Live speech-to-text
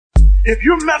If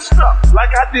you messed up like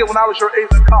I did when I was your age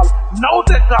in college, know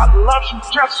that God loves you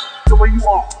just the way you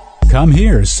are. Come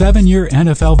here, 7-year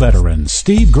NFL veteran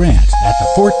Steve Grant at the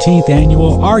 14th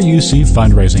Annual RUC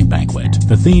Fundraising Banquet.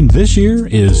 The theme this year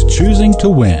is Choosing to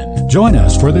Win. Join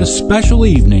us for this special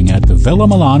evening at the Villa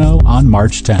Milano on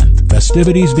March 10th.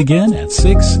 Festivities begin at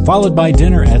 6, followed by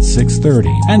dinner at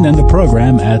 6:30, and then the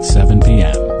program at 7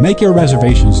 p.m. Make your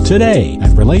reservations today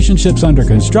at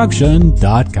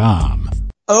relationshipsunderconstruction.com.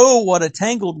 Oh, what a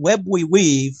tangled web we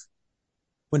weave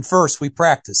when first we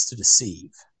practice to deceive.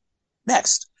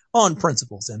 Next on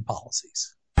Principles and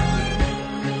Policies.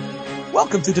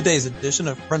 Welcome to today's edition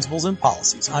of Principles and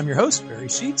Policies. I'm your host, Barry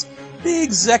Sheets, the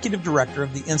Executive Director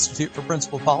of the Institute for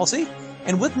Principal Policy.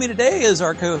 And with me today is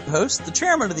our co-host, the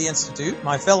Chairman of the Institute,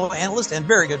 my fellow analyst and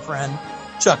very good friend,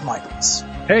 Chuck Michaels.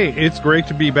 Hey, it's great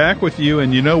to be back with you.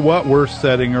 And you know what? We're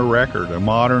setting a record, a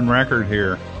modern record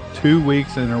here, 2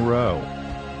 weeks in a row.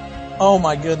 Oh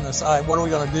my goodness. What are we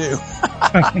going to do?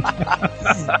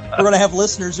 We're going to have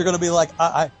listeners who are going to be like,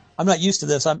 I'm not used to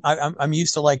this. I'm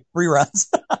used to like reruns.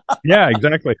 Yeah,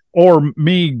 exactly. Or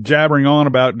me jabbering on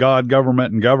about God,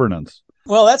 government, and governance.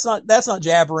 Well, that's not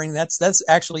jabbering. That's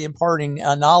actually imparting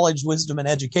knowledge, wisdom, and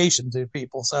education to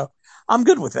people. So I'm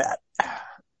good with that.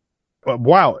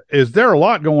 Wow. Is there a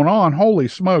lot going on? Holy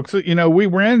smokes. You know, we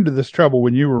ran into this trouble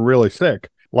when you were really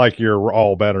sick, like you're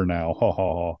all better now. Ha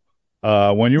ha ha.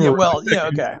 When you were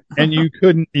okay. and you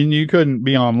couldn't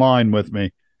be online with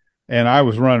me, and I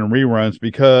was running reruns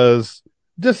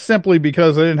simply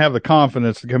because I didn't have the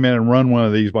confidence to come in and run one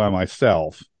of these by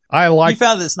myself. You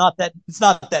found it's not that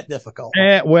difficult.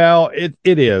 Well, it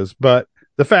is, but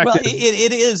the fact that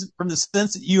it is from the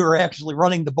sense that you are actually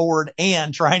running the board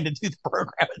and trying to do the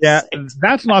program. Yeah,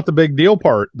 that's not the big deal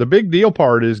part. The big deal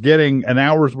part is getting an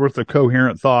hour's worth of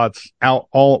coherent thoughts out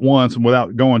all at once and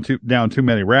without going down too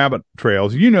many rabbit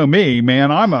trails. You know me,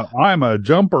 man. I'm a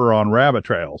jumper on rabbit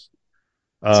trails.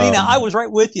 See, now I was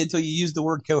right with you until you used the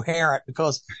word coherent,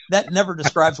 because that never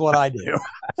describes what I do.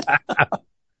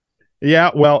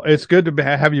 Yeah, well, it's good to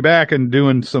have you back and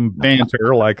doing some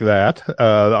banter like that.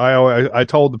 I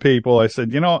told the people, I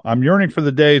said, I'm yearning for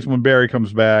the days when Barry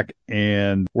comes back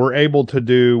and we're able to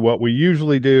do what we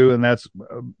usually do, and that's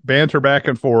banter back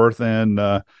and forth and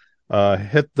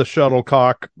hit the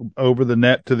shuttlecock over the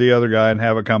net to the other guy and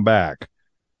have it come back.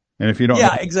 And if you don't,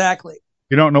 exactly.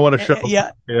 You don't know what a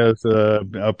shuttlecock is,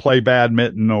 play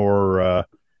badminton or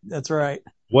that's right.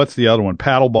 What's the other one?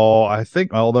 Paddleball. I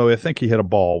think he hit a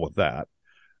ball with that.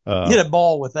 Hit a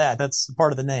ball with that. That's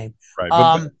part of the name.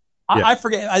 Right. I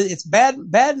forget. It's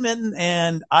badminton,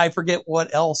 and I forget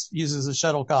what else uses a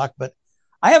shuttlecock. But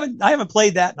I haven't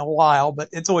played that in a while. But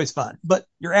it's always fun. But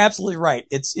you're absolutely right.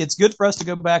 It's good for us to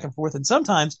go back and forth. And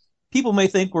sometimes people may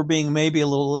think we're being maybe a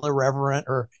little irreverent,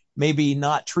 or maybe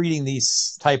not treating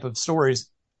these type of stories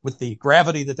with the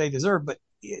gravity that they deserve. But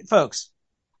folks,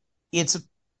 it's a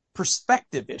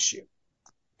perspective issue.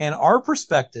 And our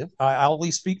perspective, I'll at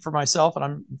least speak for myself,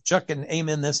 and Chuck can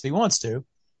amen this if he wants to.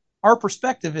 Our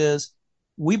perspective is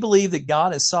we believe that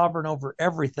God is sovereign over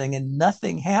everything, and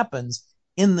nothing happens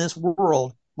in this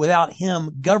world without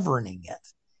him governing it.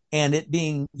 And it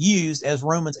being used, as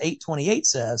Romans 8:28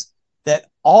 says, that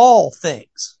all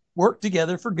things work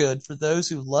together for good for those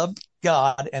who love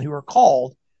God and who are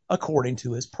called according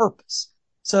to his purpose.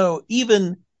 So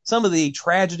even some of the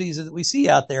tragedies that we see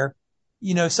out there,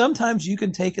 sometimes you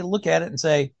can take a look at it and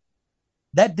say,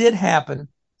 that did happen.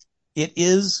 It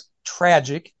is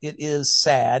tragic. It is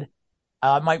sad.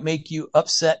 It might make you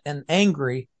upset and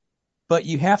angry, but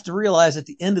you have to realize at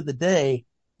the end of the day,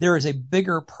 there is a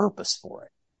bigger purpose for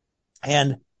it.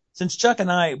 And since Chuck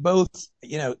and I both,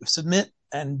 submit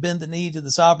and bend the knee to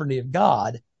the sovereignty of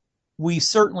God, we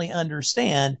certainly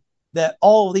understand that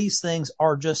all of these things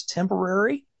are just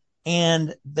temporary,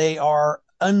 and they are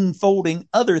unfolding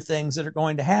other things that are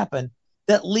going to happen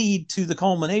that lead to the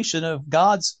culmination of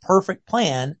God's perfect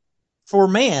plan for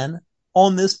man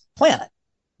on this planet.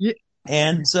 Yeah.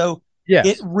 And so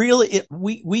yes.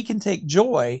 we can take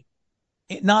joy,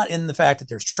 not in the fact that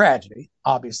there's tragedy,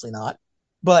 obviously not,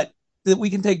 but that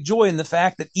we can take joy in the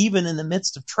fact that even in the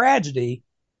midst of tragedy,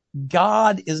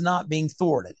 God is not being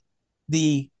thwarted.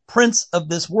 The prince of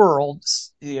this world,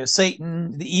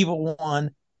 Satan, the evil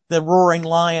one, the roaring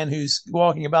lion who's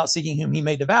walking about seeking whom he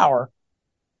may devour,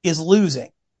 is losing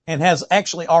and has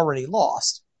actually already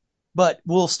lost, but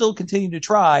will still continue to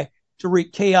try to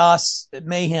wreak chaos,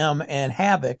 mayhem, and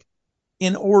havoc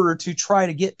in order to try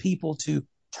to get people to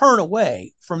turn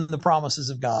away from the promises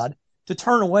of God, to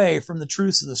turn away from the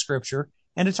truths of the scripture,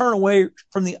 and to turn away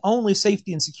from the only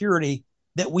safety and security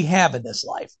that we have in this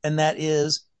life. And that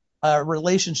is a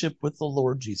relationship with the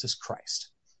Lord Jesus Christ.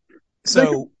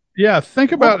 So,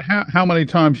 think about how many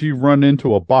times you've run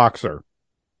into a boxer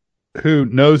who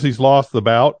knows he's lost the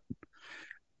bout,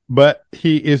 but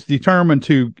he is determined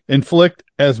to inflict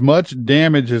as much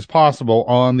damage as possible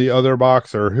on the other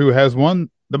boxer who has won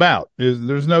the bout.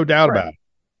 There's no doubt about it.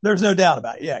 There's no doubt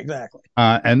about it. Yeah, exactly.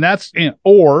 And that's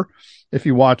or if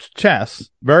you watch chess,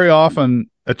 very often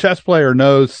a chess player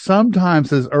knows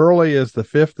sometimes as early as the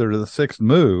fifth or the sixth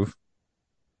move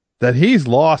that he's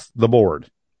lost the board.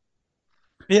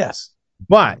 Yes.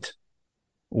 But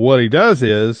what he does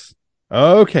is,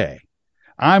 okay,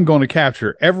 I'm going to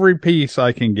capture every piece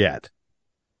I can get.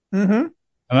 Mm-hmm.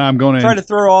 And I'm going to try to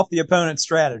throw off the opponent's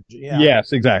strategy. Yeah.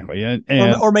 Yes, exactly.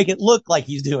 Or make it look like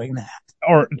he's doing that.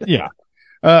 Or, yeah.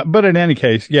 But in any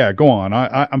case, go on.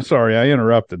 I'm sorry. I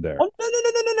interrupted there. Oh,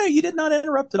 no. You did not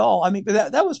interrupt at all. I mean,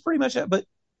 that was pretty much it. But,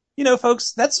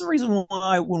 folks, that's the reason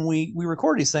why when we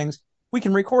record these things, we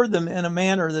can record them in a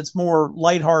manner that's more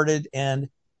lighthearted and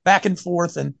back and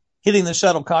forth and hitting the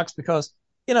shuttlecocks because,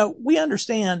 we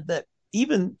understand that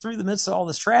even through the midst of all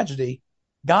this tragedy,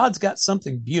 God's got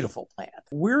something beautiful planned.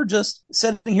 We're just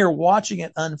sitting here watching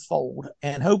it unfold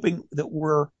and hoping that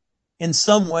we're in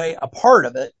some way a part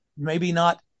of it. Maybe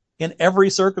not in every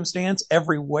circumstance,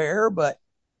 everywhere, but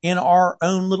in our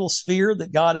own little sphere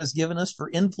that God has given us for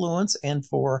influence and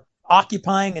for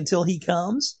occupying until he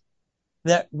comes,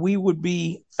 that we would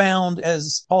be found,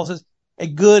 as Paul says, a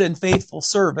good and faithful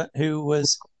servant who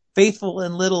was faithful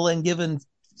in little and given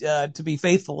to be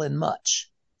faithful in much.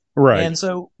 Right. And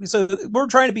so we're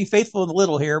trying to be faithful in the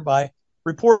little here by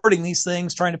reporting these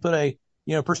things, trying to put a,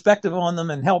 perspective on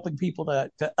them and helping people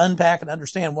to unpack and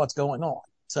understand what's going on.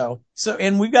 So,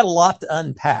 and we've got a lot to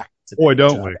unpack today. Boy,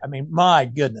 don't we? I mean, my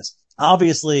goodness.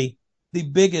 Obviously, the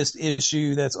biggest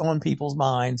issue that's on people's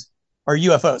minds are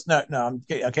UFOs. No,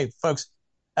 okay, folks.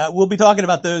 We'll be talking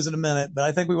about those in a minute, but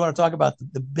I think we want to talk about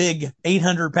the big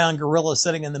 800-pound gorilla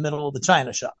sitting in the middle of the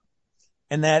China shop.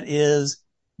 And that is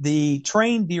the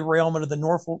train derailment of the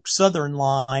Norfolk Southern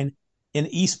line in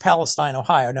East Palestine,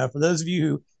 Ohio. Now, for those of you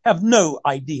who have no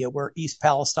idea where East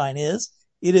Palestine is,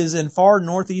 it is in far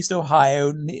northeast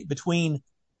Ohio between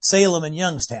Salem and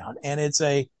Youngstown. And it's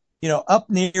up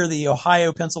near the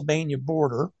Ohio-Pennsylvania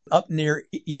border, up near,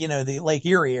 the Lake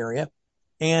Erie area.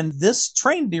 And this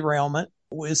train derailment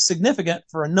was significant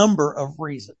for a number of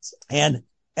reasons. And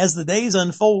as the days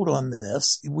unfold on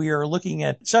this, we are looking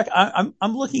at, Chuck, I'm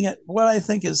looking at what I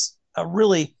think is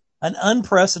really an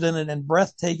unprecedented and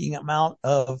breathtaking amount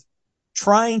of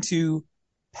trying to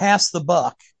pass the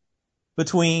buck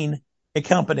between a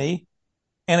company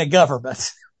and a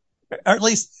government, or at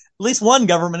least one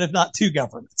government, if not two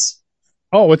governments.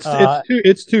 Oh,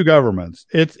 it's two governments.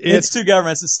 It's two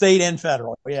governments, the state and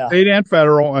federal. Yeah. State and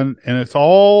federal. And it's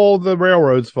all the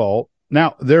railroad's fault.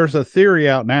 Now there's a theory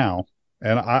out now,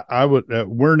 and I would,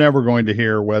 we're never going to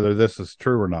hear whether this is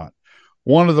true or not.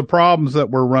 One of the problems that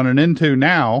we're running into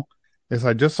now is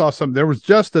I just saw there was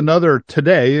just another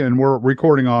today, and we're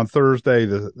recording on Thursday,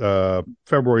 the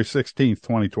February 16th,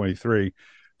 2023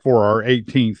 for our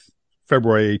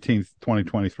February 18th,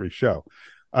 2023 show.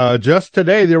 Just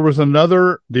today, there was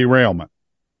another derailment.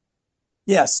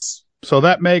 Yes. So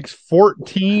that makes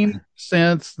 14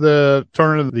 since the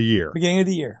turn of the year. Beginning of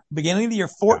the year,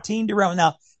 14 derailment.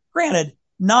 Now, granted,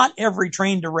 not every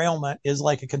train derailment is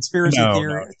like a conspiracy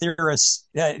theorist,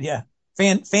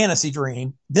 fantasy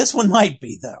dream. This one might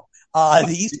be, though.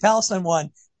 The East Palestine one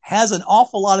has an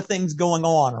awful lot of things going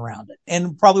on around it.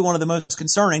 And probably one of the most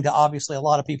concerning to obviously a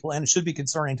lot of people, and it should be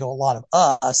concerning to a lot of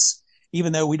us,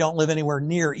 even though we don't live anywhere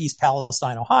near East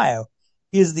Palestine, Ohio,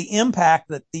 is the impact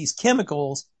that these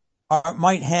chemicals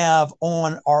might have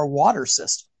on our water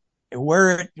system.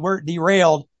 Where it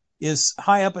derailed is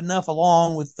high up enough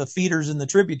along with the feeders and the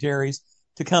tributaries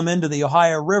to come into the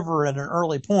Ohio River at an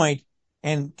early point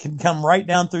and can come right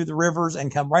down through the rivers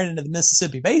and come right into the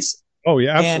Mississippi Basin. Oh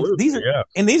yeah, absolutely.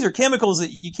 And these are chemicals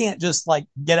that you can't just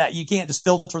get out. You can't just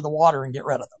filter the water and get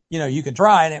rid of them. You can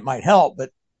try and it might help,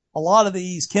 but a lot of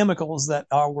these chemicals that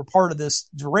were part of this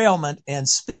derailment and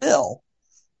spill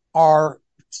are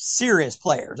serious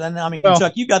players. And I mean,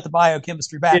 Chuck, you've got the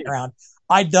biochemistry background.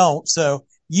 Yeah. I don't. So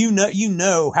you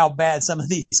know how bad some of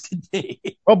these could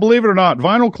be. Well, believe it or not,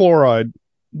 vinyl chloride,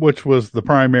 which was the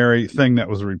primary thing that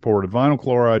was reported, vinyl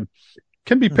chloride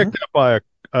can be picked up by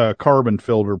a carbon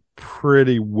filter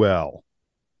pretty well.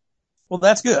 Well,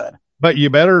 that's good. But you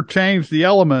better change the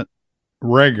element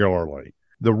regularly.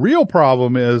 The real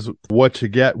problem is what you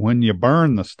get when you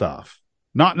burn the stuff.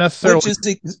 Not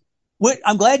necessarily.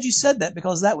 I'm glad you said that,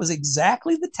 because that was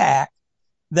exactly the tack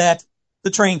that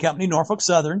the train company, Norfolk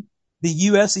Southern, the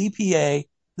US EPA,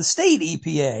 the state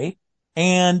EPA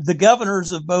and the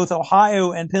governors of both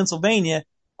Ohio and Pennsylvania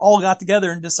all got together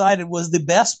and decided was the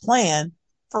best plan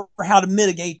for how to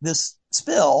mitigate this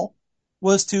spill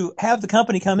was to have the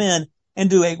company come in and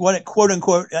do a what it quote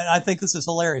unquote, and I think this is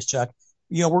hilarious, Chuck.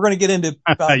 You know, we're going to get into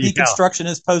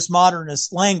deconstructionist,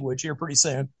 postmodernist language here pretty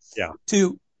soon. Yeah.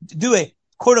 To do a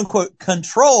quote unquote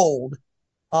controlled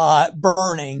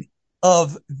burning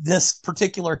of this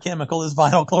particular chemical, this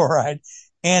vinyl chloride,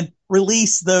 and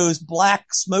release those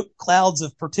black smoke clouds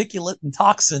of particulate and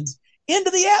toxins into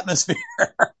the atmosphere.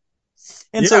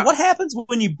 And so what happens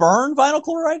when you burn vinyl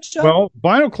chloride, Chuck? Well,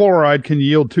 vinyl chloride can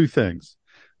yield two things.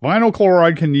 Vinyl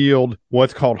chloride can yield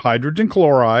what's called hydrogen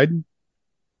chloride,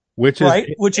 which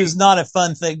is not a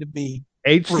fun thing to be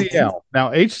HCl. breathing.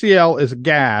 Now, HCl is a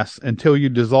gas until you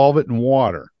dissolve it in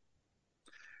water.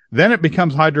 Then it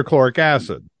becomes hydrochloric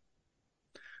acid.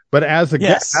 But as a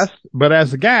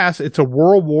gas, it's a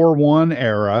World War I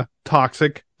era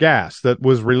toxic gas that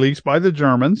was released by the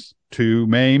Germans to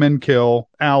maim and kill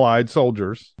Allied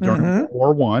soldiers during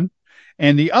World War I.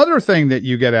 And the other thing that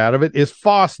you get out of it is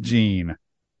phosgene,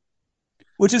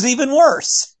 which is even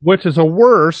worse. Which is a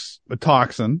worse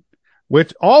toxin,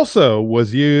 which also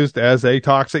was used as a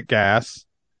toxic gas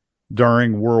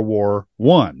during World War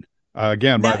I.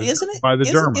 Again, by the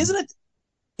Germans.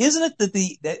 Isn't it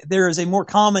that there is a more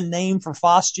common name for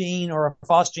phosgene or a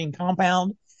phosgene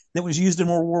compound that was used in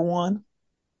World War I?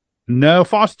 No,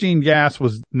 phosgene gas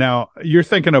was, now you're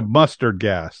thinking of mustard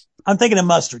gas. I'm thinking of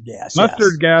mustard gas.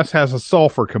 Mustard gas has a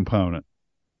sulfur component.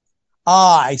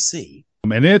 Ah, I see.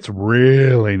 And it's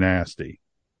really nasty.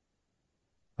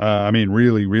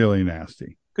 Really, really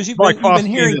nasty. Because you've been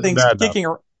hearing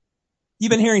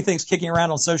things kicking around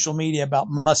on social media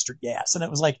about mustard gas, and it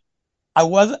was like I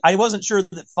wasn't sure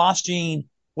that phosgene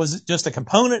was just a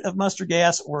component of mustard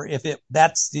gas, or if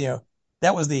that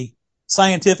was the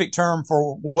scientific term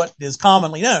for what is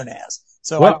commonly known as.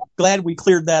 So I'm glad we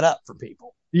cleared that up for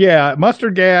people. Yeah,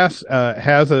 mustard gas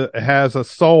has a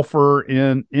sulfur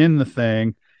in the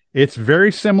thing. It's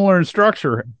very similar in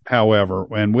structure, however,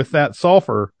 and with that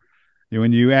sulfur,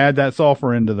 when you add that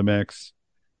sulfur into the mix,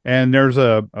 and there's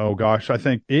I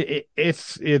think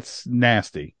it's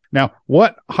nasty. Now,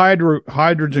 what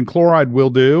hydrogen chloride will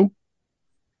do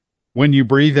when you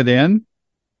breathe it in,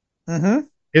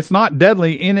 it's not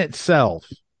deadly in itself.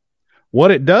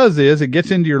 What it does is it gets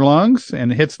into your lungs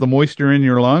and hits the moisture in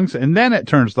your lungs, and then it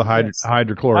turns the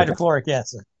hydrochloric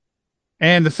acid.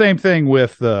 And the same thing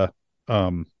with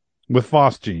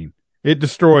phosgene. It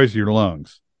destroys your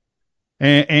lungs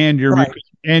and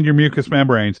your mucous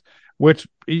membranes, which,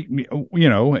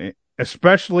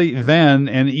 especially then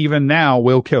and even now,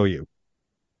 will kill you.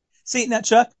 See, now,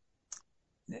 Chuck,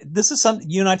 this is something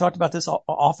you and I talked about this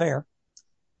off air.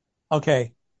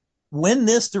 Okay. When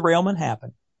this derailment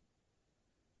happened,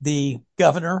 the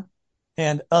governor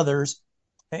and others,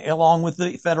 along with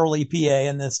the federal EPA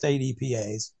and the state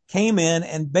EPAs, came in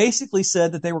and basically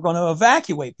said that they were going to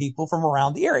evacuate people from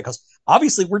around the area. Because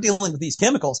obviously we're dealing with these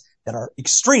chemicals that are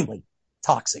extremely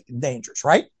toxic and dangerous,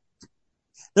 right?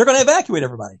 They're going to evacuate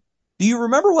everybody. Do you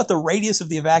remember what the radius of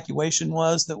the evacuation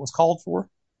was that was called for?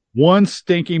 1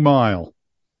 stinky mile.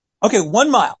 Okay,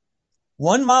 1 mile.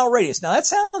 1 mile radius. Now that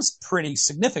sounds pretty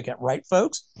significant, right,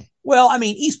 folks? Well, I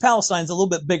mean, East Palestine's a little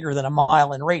bit bigger than a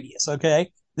mile in radius,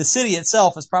 okay? The city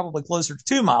itself is probably closer to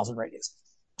 2 miles in radius.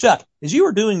 Chuck, as you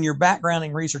were doing your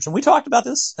backgrounding research, and we talked about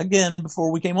this again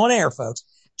before we came on air, folks,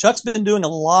 Chuck's been doing a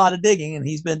lot of digging,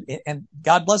 and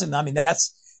God bless him. I mean,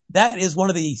 that is one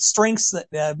of the strengths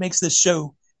that makes this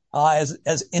show as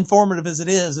informative as it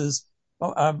is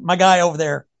my guy over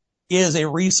there is a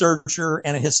researcher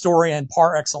and a historian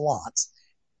par excellence.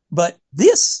 But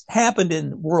this happened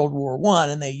in World War I,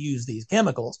 and they used these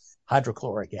chemicals,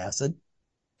 hydrochloric acid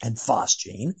and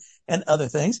phosgene and other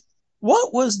things.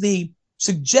 What was the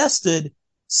suggested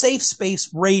safe space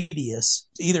radius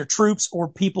either troops or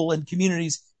people in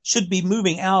communities should be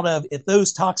moving out of if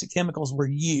those toxic chemicals were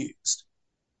used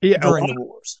during the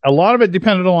wars? A lot of it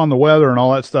depended on the weather and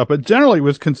all that stuff, but generally it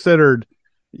was considered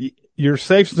your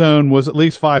safe zone was at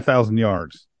least 5,000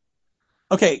 yards.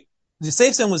 Okay. The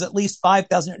safe zone was at least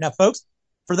 5,000. Now, folks,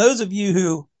 for those of you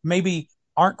who maybe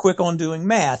aren't quick on doing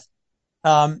math,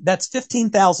 that's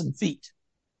 15,000 feet.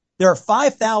 There are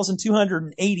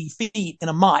 5,280 feet in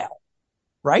a mile,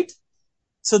 right?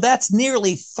 So that's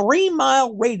nearly 3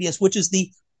 mile radius, which is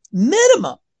the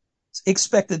minimum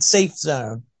expected safe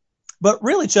zone. But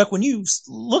really, Chuck, when you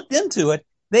looked into it,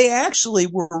 they actually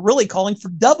were really calling for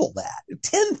double that,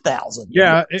 10,000.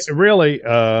 Yeah, it really,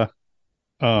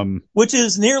 which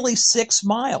is nearly 6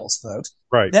 miles, folks.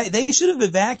 Right. They should have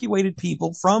evacuated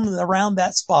people from around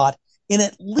that spot in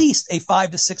at least a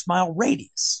 5 to 6 mile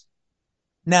radius.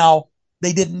 Now,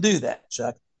 they didn't do that,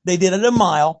 Chuck. They did it a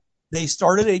mile. They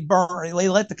started a burn. They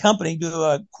let the company do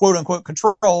a quote unquote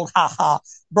controlled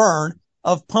burn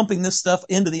of pumping this stuff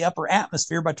into the upper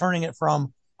atmosphere by turning it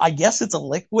from, I guess it's a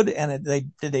liquid, and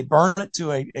they burn it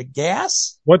to a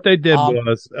gas? What they did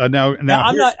was now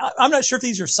I'm not sure if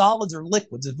these are solids or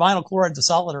liquids. If vinyl chloride's a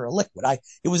solid or a liquid.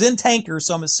 It was in tankers,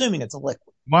 so I'm assuming it's a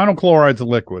liquid. Vinyl chloride's a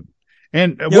liquid,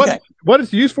 and what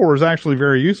it's used for is actually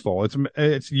very useful.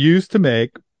 It's used to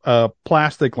make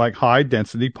plastic like high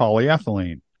density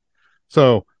polyethylene.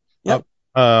 So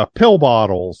pill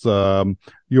bottles,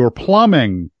 your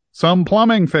plumbing. Some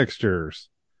plumbing fixtures,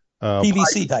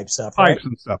 PVC type stuff, pipes right?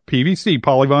 and stuff. PVC,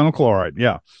 polyvinyl chloride.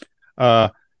 Yeah.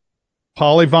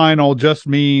 Polyvinyl just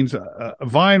means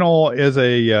vinyl is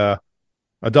a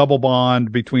double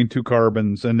bond between two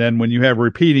carbons. And then when you have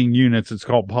repeating units, it's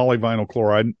called polyvinyl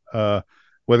chloride,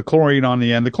 with a chlorine on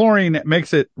the end. The chlorine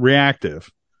makes it reactive.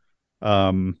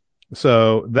 So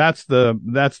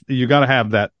you got to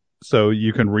have that so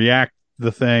you can react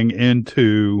the thing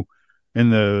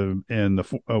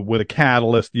with a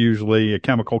catalyst, usually a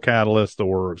chemical catalyst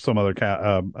or some other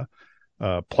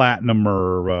platinum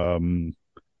or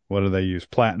what do they use?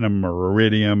 Platinum or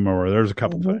iridium, or there's a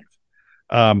couple things.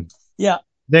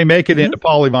 They make it into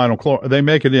polyvinyl chloride. They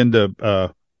make it into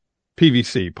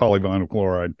PVC, polyvinyl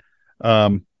chloride.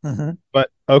 But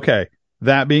okay,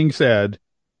 that being said,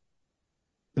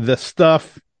 the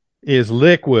stuff is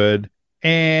liquid,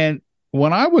 and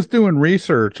when I was doing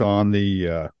research on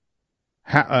the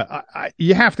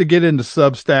you have to get into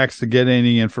Substacks to get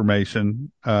any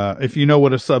information. If you know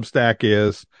what a Substack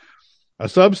is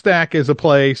a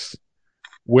place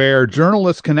where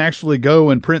journalists can actually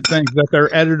go and print things that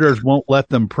their editors won't let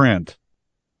them print.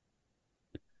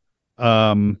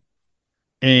 And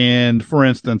for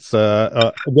instance,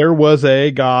 there was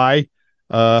a guy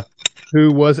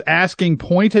who was asking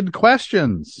pointed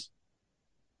questions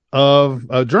of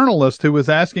a journalist who was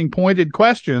asking pointed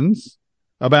questions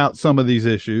about some of these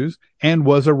issues and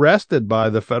was arrested by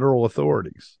the federal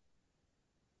authorities.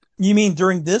 You mean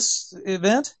during this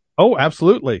event? Oh,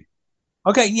 absolutely.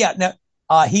 Okay. Yeah. Now,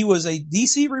 he was a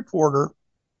DC reporter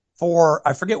for,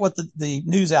 I forget what the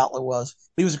news outlet was.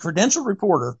 He was a credentialed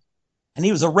reporter, and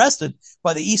he was arrested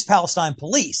by the East Palestine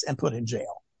police and put in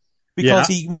jail because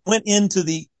he went into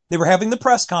they were having the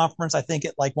press conference, I think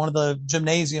at like one of the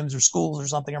gymnasiums or schools or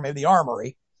something, or maybe the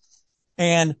armory.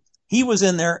 And he was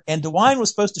in there, and DeWine was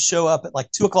supposed to show up at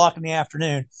like 2:00 in the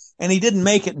afternoon, and he didn't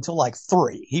make it until like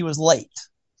 3. He was late.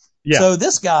 Yeah. So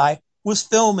this guy was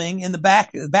filming in the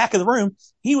back of the room.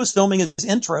 He was filming his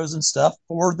intros and stuff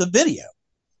for the video.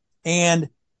 And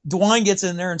DeWine gets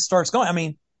in there and starts going. I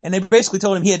mean, and they basically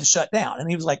told him he had to shut down. And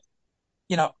he was like,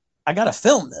 I got to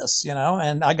film this,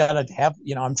 and I got to have,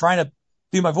 I'm trying to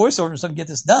do my voiceover and stuff and get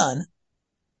this done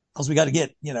because we got to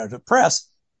get, to press.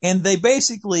 And they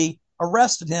basically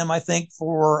arrested him, I think,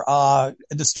 for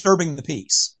disturbing the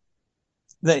peace.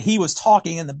 That he was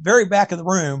talking in the very back of the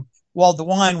room while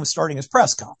DeWine was starting his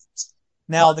press conference.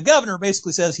 Now, the governor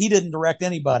basically says he didn't direct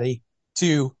anybody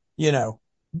to,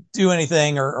 do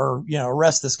anything or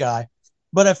arrest this guy.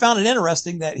 But I found it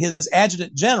interesting that his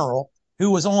adjutant general, who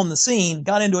was on the scene,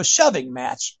 got into a shoving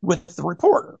match with the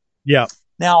reporter. Yeah.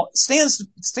 Now, stands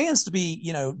to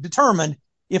be, determined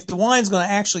if DeWine's going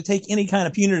to actually take any kind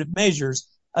of punitive measures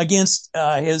against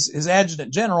his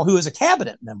adjutant general, who is a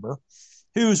cabinet member,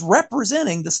 who's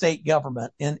representing the state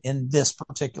government in this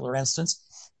particular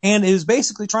instance, and is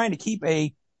basically trying to keep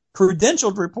a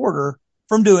credentialed reporter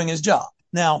from doing his job.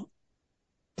 Now,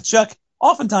 Chuck,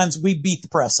 oftentimes we beat the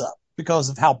press up because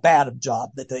of how bad of a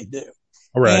job that they do.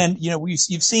 Right. And,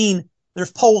 you've seen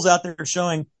there's polls out there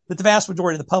showing that the vast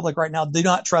majority of the public right now do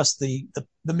not trust the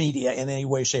media in any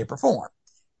way, shape, or form.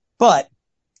 But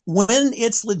when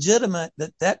it's legitimate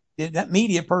that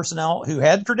media personnel who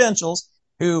had credentials,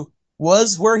 who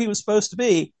was where he was supposed to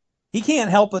be, he can't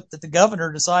help it that the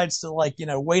governor decides to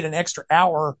wait an extra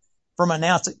hour from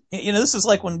announcing. This is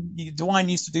like when DeWine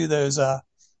used to do those, the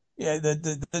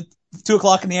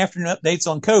 2:00 in the afternoon updates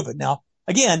on COVID. Now,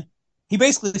 again, he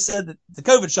basically said that the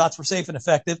COVID shots were safe and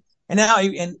effective. And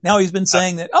now he's been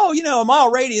saying that, a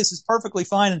mile radius is perfectly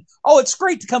fine. And, it's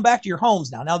great to come back to your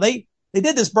homes now. Now they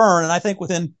did this burn, and I think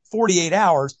within 48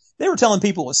 hours, they were telling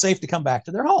people it was safe to come back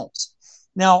to their homes.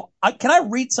 Now, can I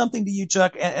read something to you,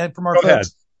 Chuck, and from our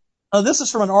folks? This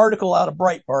is from an article out of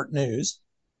Breitbart News,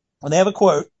 and they have a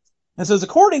quote. It says,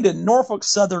 according to Norfolk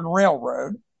Southern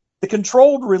Railroad, the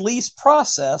controlled release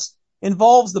process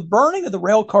involves the burning of the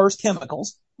rail car's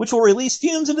chemicals, which will release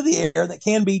fumes into the air that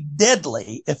can be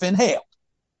deadly if inhaled.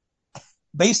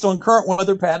 based on current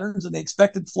weather patterns and the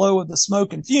expected flow of the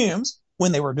smoke and fumes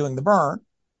when they were doing the burn.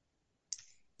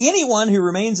 Anyone who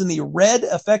remains in the red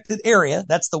affected area,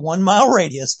 that's the 1 mile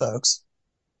radius, folks,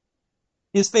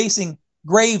 is facing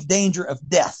grave danger of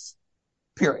death,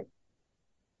 period.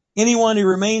 Anyone who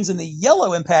remains in the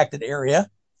yellow impacted area,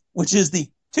 which is the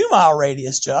 2 mile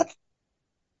radius, Chuck,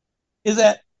 is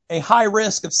at a high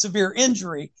risk of severe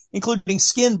injury, including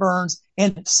skin burns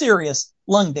and serious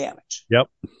lung damage. Yep.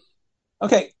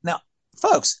 Okay, now,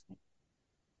 folks,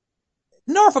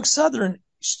 Norfolk Southern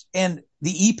and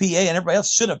the EPA and everybody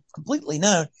else should have completely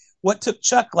known what took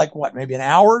Chuck, maybe an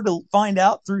hour to find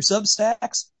out through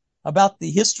Substacks about the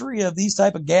history of these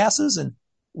type of gases and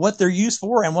what they're used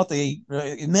for and what the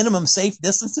minimum safe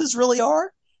distances really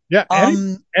are. Yeah.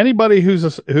 Anybody who's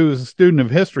a student of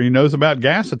history knows about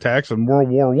gas attacks in World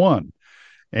War One.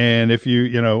 And if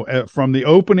from the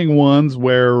opening ones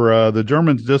where the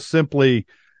Germans just simply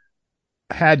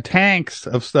had tanks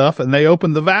of stuff and they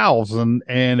opened the valves and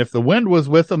if the wind was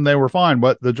with them, they were fine.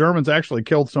 But the Germans actually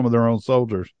killed some of their own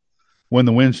soldiers when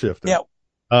the wind shifted. Yeah.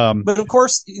 But of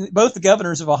course, both the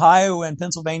governors of Ohio and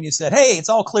Pennsylvania said, "Hey, it's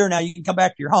all clear now. You can come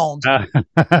back to your homes." And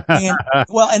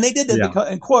they did that because,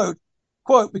 and quote,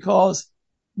 because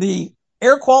the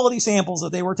air quality samples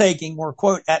that they were taking were,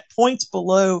 quote, at points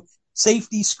below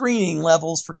safety screening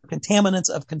levels for contaminants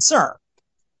of concern.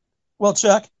 Well,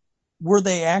 Chuck, were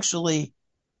they actually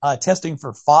testing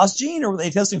for phosgene or were they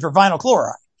testing for vinyl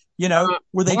chloride?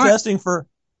 Were they testing for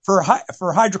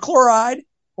hydrochloride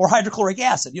or hydrochloric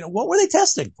acid? What were they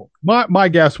testing for? My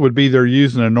guess would be they're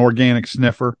using an organic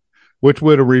sniffer, which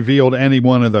would have revealed any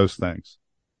one of those things.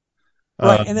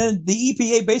 Right. And then the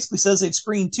EPA basically says they've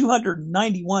screened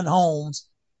 291 homes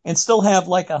and still have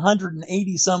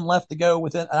 180 some left to go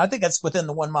within, and I think that's within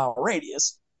the 1 mile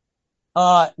radius,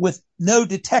 with no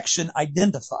detection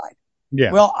identified.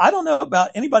 Yeah. Well, I don't know about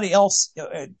anybody else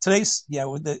today's,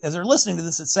 as they're listening to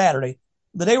this, it's Saturday.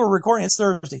 The day we're recording, it's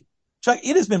Thursday. Chuck,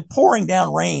 it has been pouring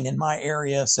down rain in my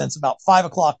area since about 5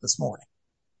 o'clock this morning.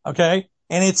 Okay.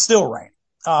 And it's still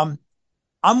raining.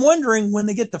 I'm wondering when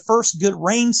they get the first good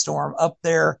rainstorm up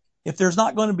there, if there's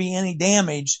not going to be any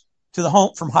damage to the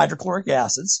home from hydrochloric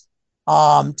acids,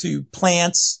 to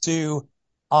plants, to,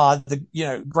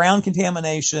 the, ground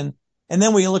contamination. And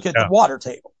then we look at the water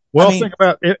table. Well, think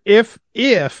about if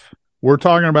we're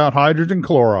talking about hydrogen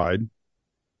chloride,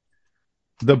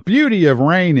 the beauty of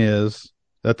rain is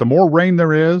that the more rain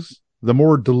there is, the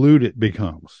more dilute it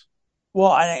becomes.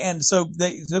 Well, and so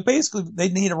basically they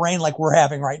need a rain like we're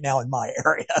having right now in my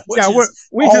area, which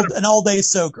an all day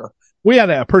soaker. We had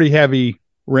a pretty heavy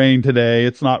rain today.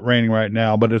 It's not raining right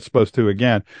now, but it's supposed to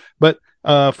again. But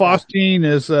phosgene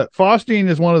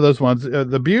is one of those ones.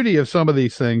 The beauty of some of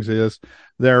these things is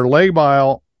they're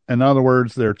labile. In other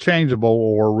words, they're changeable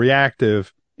or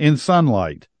reactive in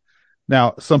sunlight.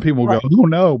 Now, some people go, "Oh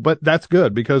no," but that's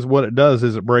good because what it does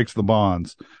is it breaks the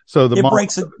bonds. So it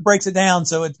breaks it down,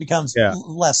 so it becomes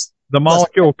less. The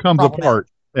molecule comes apart.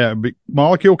 Yeah,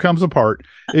 molecule comes apart.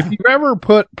 If you ever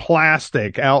put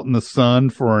plastic out in the sun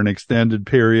for an extended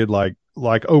period, like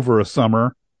over a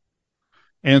summer,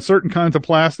 and certain kinds of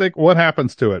plastic, what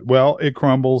happens to it? Well, it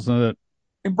crumbles and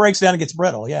it breaks down and gets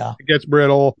brittle. Yeah, it gets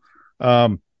brittle.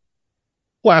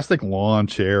 Plastic lawn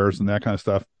chairs and that kind of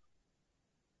stuff.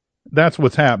 That's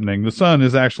what's happening. The sun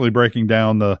is actually breaking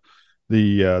down the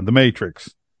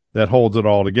matrix that holds it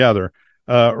all together.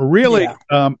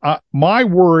 My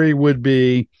worry would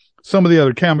be some of the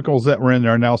other chemicals that were in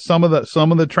there. Now, some of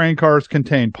the train cars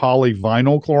contain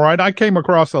polyvinyl chloride. I came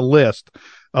across a list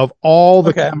of all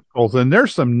the chemicals, and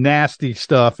there's some nasty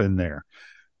stuff in there.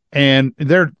 And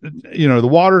they're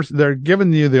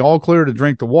giving you the all clear to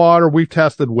drink the water. We've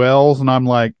tested wells, and I'm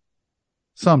like,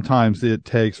 sometimes it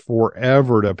takes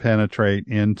forever to penetrate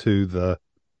into the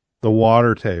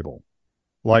water table,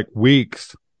 like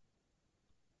weeks.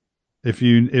 If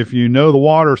you know the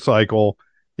water cycle,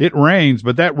 it rains,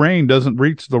 but that rain doesn't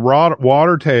reach the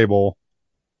water table.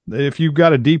 If you've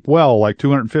got a deep well, like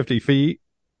 250 feet,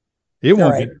 it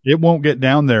won't get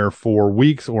down there for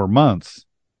weeks or months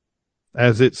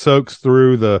as it soaks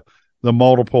through the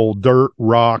multiple dirt,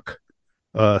 rock,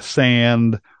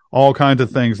 sand, all kinds of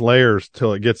things, layers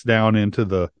till it gets down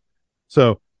into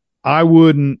so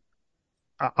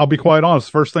I'll be quite honest.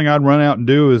 First thing I'd run out and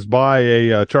do is buy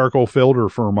a charcoal filter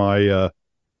for my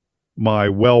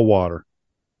well water.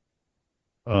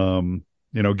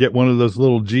 Get one of those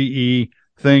little GE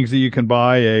things that you can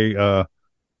buy a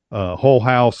whole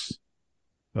house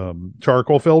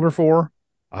charcoal filter for.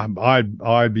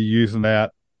 I'd be using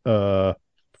that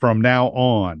from now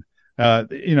on.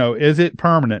 Is it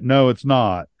permanent? No, it's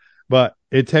not. But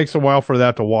it takes a while for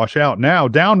that to wash out. Now,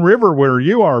 downriver where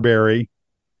you are, Barry,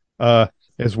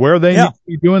 is where they need to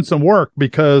be doing some work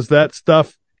because that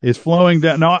stuff is flowing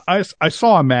down. Now, I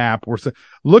saw a map where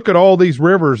look at all these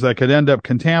rivers that could end up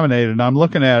contaminated. And I'm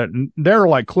looking at it, and they're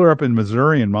like clear up in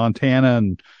Missouri and Montana.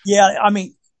 And yeah, I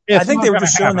mean, I think they were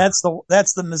just showing that's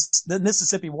the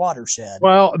Mississippi watershed.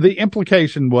 Well, the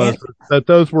implication was that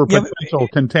those were potential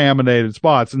contaminated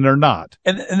spots, and they're not.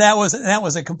 And that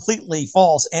was a completely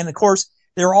false. And of course,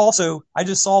 there also, I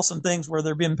just saw some things where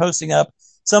they've been posting up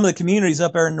some of the communities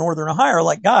up there in northern Ohio are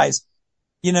like, guys,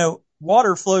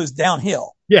 water flows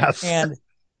downhill. Yes. And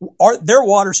their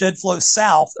watershed flows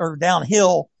south or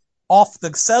downhill off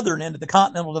the southern end of the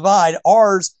Continental Divide.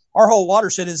 Our whole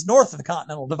watershed is north of the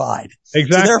Continental Divide.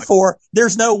 Exactly. So therefore,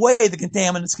 there's no way the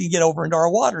contaminants can get over into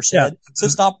our watershed. Yeah. So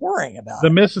stop worrying about it.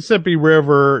 The Mississippi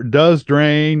River does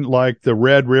drain like the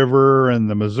Red River and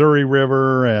the Missouri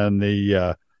River and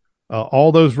the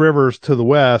all those rivers to the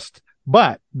west,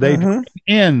 but they drain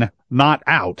in, not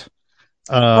out.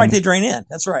 Right, they drain in.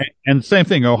 That's right. And same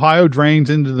thing, Ohio drains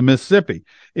into the Mississippi.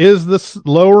 Is the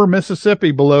lower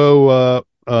Mississippi below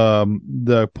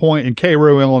the point in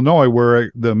Cairo, Illinois, where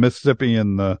the Mississippi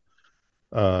and the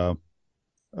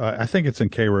I think it's in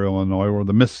Cairo, Illinois, where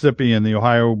the Mississippi and the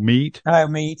Ohio meet.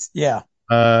 Yeah.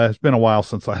 It's been a while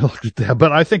since I looked at that,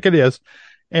 but I think it is.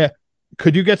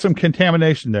 Could you get some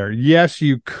contamination there? Yes,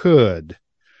 you could.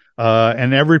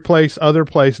 And other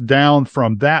place down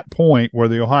from that point where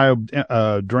the Ohio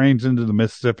drains into the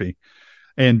Mississippi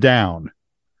and down.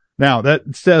 Now,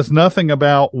 that says nothing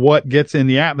about what gets in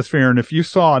the atmosphere. And if you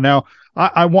saw, now,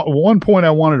 I want one point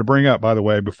I wanted to bring up, by the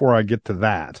way, before I get to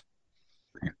that,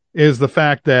 is the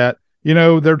fact that,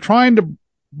 they're trying to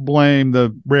blame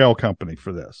the rail company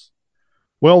for this.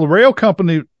 Well, the rail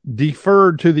company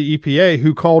deferred to the EPA,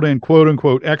 who called in quote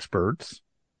unquote experts.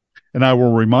 And I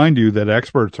will remind you that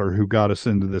experts are who got us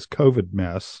into this COVID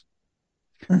mess.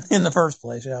 In the first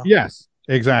place, yeah. Yes,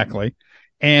 exactly.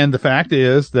 And the fact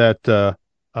is that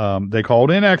they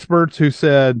called in experts who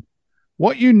said,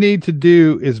 what you need to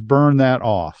do is burn that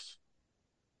off.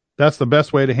 That's the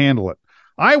best way to handle it.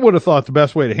 I would have thought the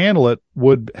best way to handle it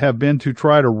would have been to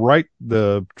try to right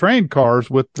the train cars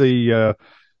with the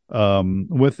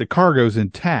cargoes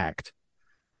intact.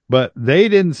 But they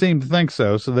didn't seem to think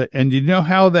so. And you know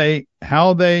how they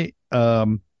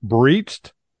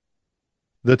breached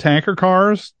the tanker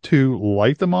cars to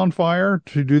light them on fire,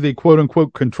 to do the quote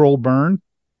unquote controlled burn?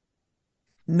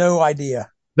 No idea.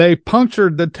 They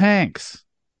punctured the tanks.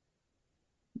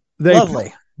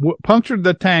 Lovely. Punctured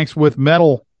the tanks with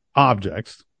metal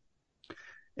objects.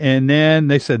 And then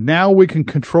they said, now we can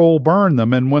control burn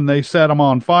them. And when they set them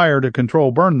on fire to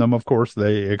control burn them, of course,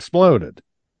 they exploded.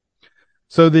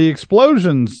 So the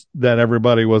explosions that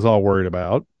everybody was all worried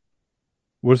about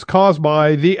was caused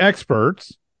by the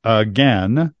experts,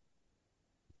 again,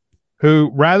 who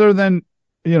rather than,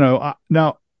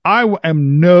 now I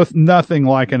am nothing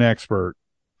like an expert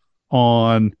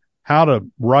on how to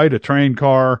right a train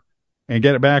car and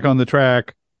get it back on the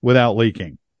track without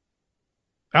leaking.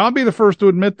 I'll be the first to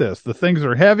admit this. The things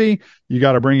are heavy. You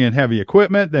got to bring in heavy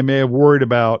equipment. They may have worried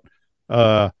about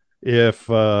if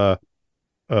vinyl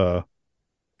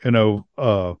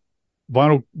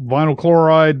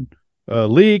chloride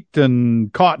leaked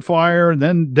and caught fire, and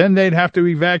then they'd have to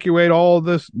evacuate all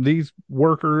of these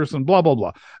workers and blah blah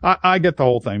blah. I get the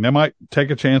whole thing. They might take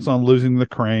a chance on losing the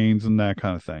cranes and that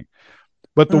kind of thing.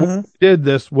 But the way they did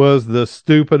this was the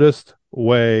stupidest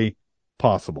way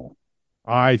possible.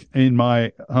 In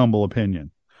my humble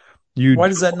opinion. Why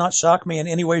does that not shock me in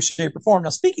any way, shape, or form? Now,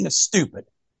 speaking of stupid,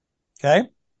 okay,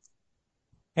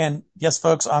 and yes,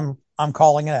 folks, I'm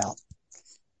calling it out.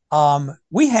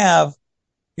 We have,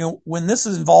 when this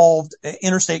is involved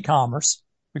interstate commerce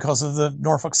because of the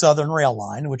Norfolk Southern Rail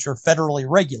Line, which are federally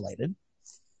regulated,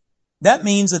 that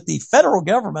means that the federal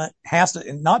government has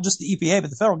to, not just the EPA, but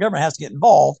the federal government has to get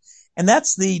involved. And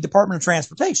that's the Department of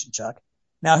Transportation, Chuck.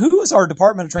 Now, who is our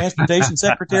Department of Transportation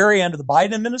secretary under the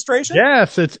Biden administration?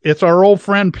 Yes, it's our old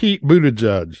friend Pete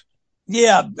Buttigieg.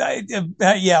 Yeah,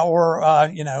 or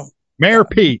Mayor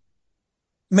Pete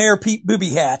Booby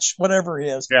Hatch, whatever it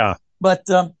is. Yeah. But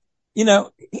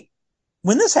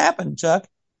when this happened, Chuck,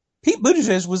 Pete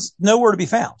Buttigieg was nowhere to be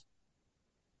found.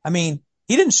 I mean,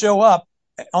 he didn't show up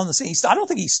on the scene.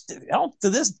 To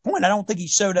this point, I don't think he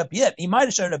showed up yet. He might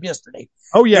have showed up yesterday.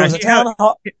 Oh yeah, he had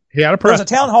a press. There was a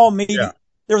town hall meeting. Yeah.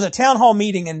 There was a town hall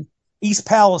meeting in East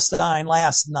Palestine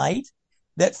last night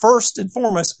that first and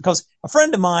foremost, because a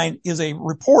friend of mine is a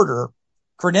reporter,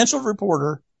 credentialed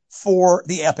reporter for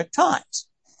the Epoch Times.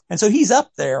 And so he's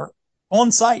up there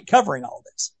on site covering all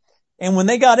this. And when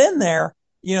they got in there,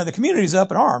 the community's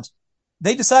up in arms.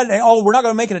 They decided, we're not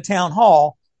going to make it a town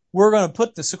hall. We're going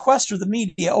to sequester the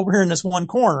media over here in this one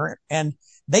corner, and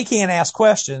they can't ask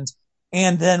questions.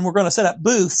 And then we're going to set up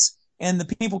booths, and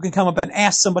the people can come up and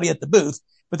ask somebody at the booth,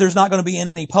 but there's not going to be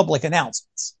any public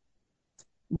announcements.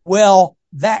 Well,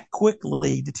 that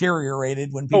quickly deteriorated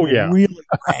when people really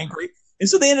were angry. And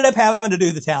so they ended up having to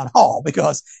do the town hall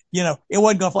because, it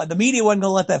wasn't going to fly. The media wasn't going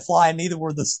to let that fly, and neither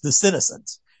were the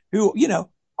citizens who,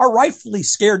 are rightfully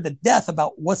scared to death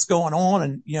about what's going on,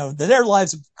 and, their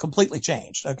lives have completely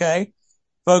changed. Okay,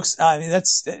 folks. I mean,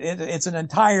 it's an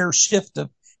entire shift of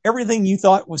everything you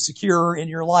thought was secure in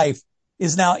your life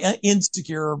is now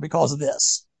insecure because of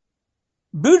this.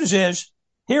 Buttigieg,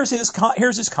 here's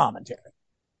his commentary.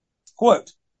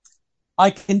 Quote, I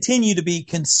continue to be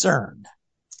concerned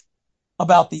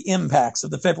about the impacts of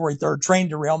the February 3rd train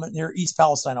derailment near East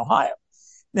Palestine, Ohio.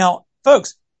 Now,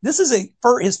 folks, this is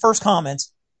his first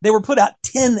comments. They were put out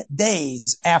 10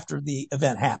 days after the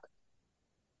event happened.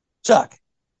 Chuck,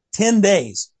 10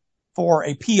 days for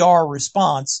a PR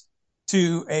response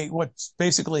to what's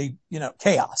basically,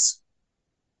 chaos.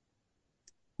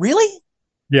 Really?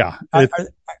 Yeah.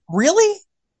 Really?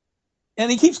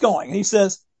 And he keeps going. And he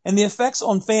says, and the effects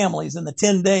on families in the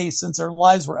 10 days since their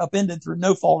lives were upended through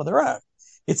no fault of their own.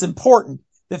 It's important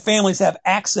that families have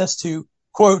access to,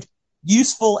 quote,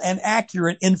 useful and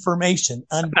accurate information,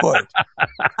 unquote.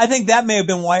 I think that may have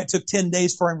been why it took 10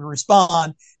 days for him to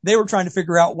respond. They were trying to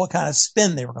figure out what kind of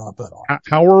spin they were going to put on.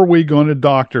 How are we going to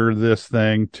doctor this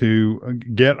thing to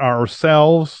get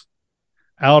ourselves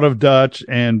out of Dutch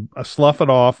and slough it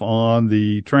off on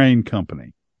the train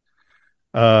company?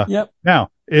 Yep. Now,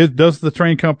 does the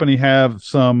train company have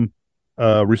some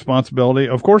responsibility?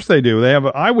 Of course they do.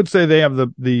 I would say they have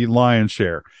the lion's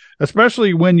share,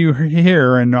 especially when you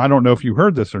hear, and I don't know if you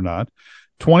heard this or not,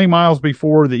 20 miles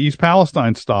before the East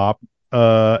Palestine stop,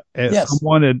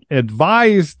 someone had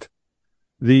advised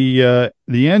the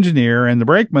engineer and the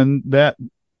brakeman that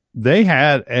they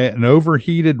had an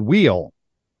overheated wheel.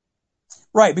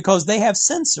 Right, because they have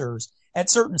sensors at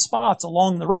certain spots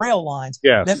along the rail lines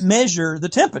that measure the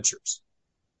temperatures.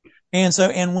 And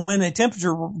when a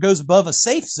temperature goes above a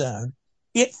safe zone,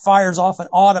 it fires off an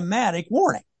automatic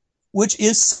warning, which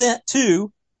is sent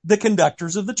to the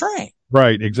conductors of the train.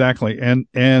 Right, exactly.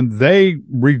 And they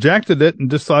rejected it and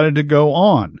decided to go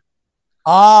on.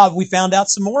 We found out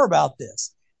some more about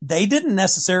this. They didn't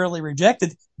necessarily reject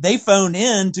it. They phoned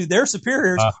in to their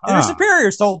superiors, and their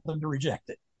superiors told them to reject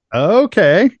it.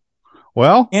 Okay.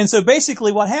 Well. And so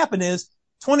basically what happened is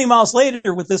 20 miles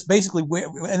later with this basically,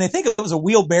 and they think it was a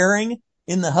wheel bearing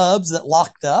in the hubs that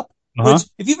locked up, which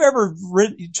if you've ever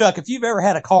Chuck, if you've ever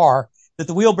had a car that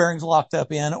the wheel bearings locked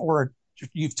up in, or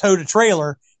you've towed a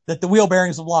trailer that the wheel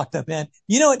bearings have locked up in,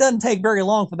 it doesn't take very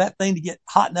long for that thing to get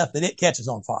hot enough that it catches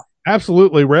on fire.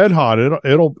 Absolutely red hot.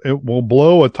 It will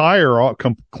blow a tire off,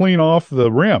 clean off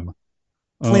the rim.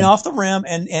 Clean off the rim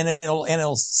and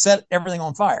it'll set everything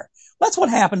on fire. That's what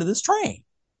happened to this train.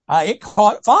 It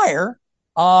caught fire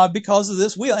because of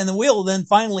this wheel, and the wheel then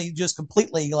finally just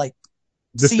completely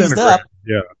seized up,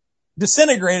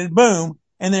 disintegrated, boom,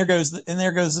 and there goes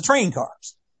the train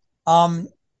cars.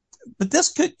 But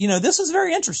this is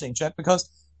very interesting, Chuck, because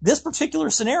this particular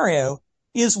scenario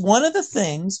is one of the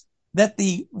things that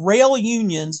the rail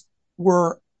unions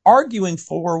were arguing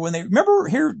for when they remember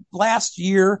here last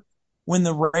year when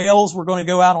the rails were going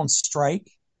to go out on strike,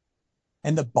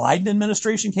 and the Biden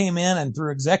administration came in and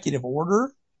through executive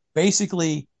order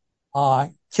basically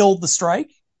killed the strike.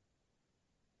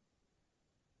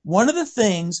 One of the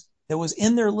things that was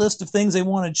in their list of things they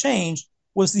wanted changed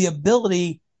was the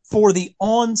ability for the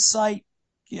on-site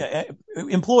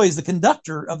employees, the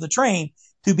conductor of the train,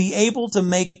 to be able to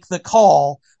make the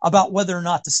call about whether or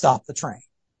not to stop the train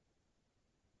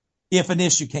if an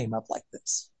issue came up like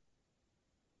this.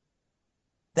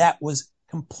 That was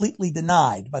completely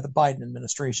denied by the Biden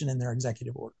administration in their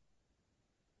executive order.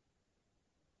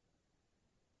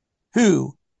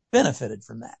 Who benefited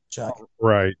from that, Chuck?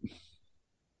 Right.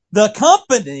 The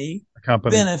company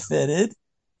benefited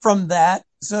from that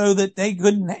so that they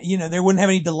couldn't, they wouldn't have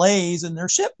any delays in their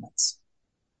shipments.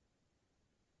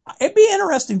 It'd be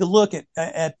interesting to look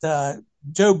at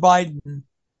Joe Biden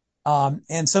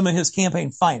and some of his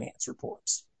campaign finance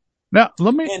reports. Now,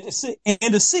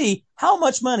 to see how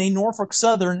much money Norfolk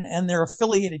Southern and their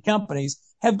affiliated companies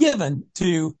have given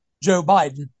to Joe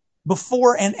Biden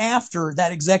before and after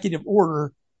that executive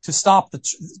order to stop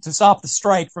the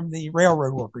strike from the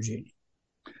Railroad Workers Union.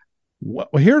 Well,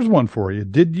 here's one for you.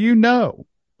 Did you know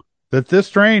that this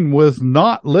train was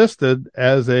not listed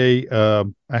as a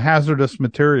hazardous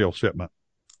material shipment?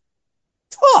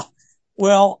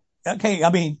 Well, okay,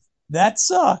 I mean,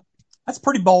 that's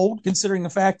pretty bold considering the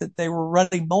fact that they were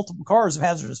running multiple cars of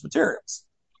hazardous materials.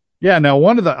 Yeah. Now,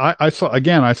 one of the I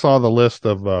saw the list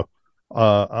of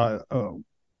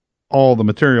all the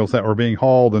materials that were being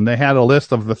hauled, and they had a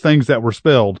list of the things that were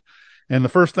spilled. And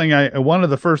one of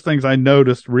the first things I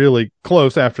noticed really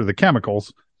close after the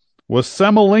chemicals was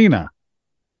semolina.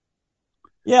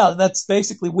 Yeah, that's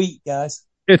basically wheat, guys.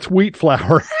 It's wheat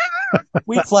flour.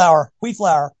 Wheat flour.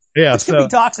 Yeah. Which can be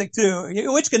toxic too,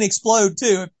 which can explode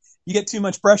too if you get too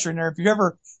much pressure in there. If you've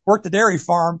ever worked a dairy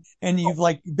farm and you've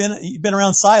been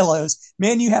around silos,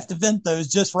 man, you have to vent those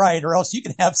just right, or else you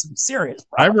can have some serious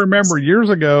problems. I remember years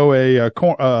ago a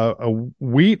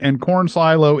wheat and corn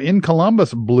silo in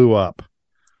Columbus blew up.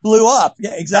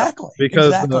 Yeah, exactly.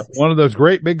 Because one of those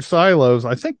great big silos,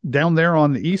 I think down there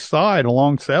on the east side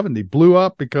along 70, blew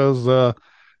up because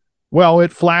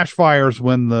it flash fires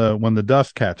when the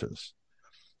dust catches.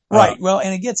 Right.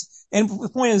 And the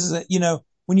point is that,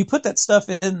 when you put that stuff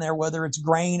in there, whether it's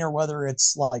grain or whether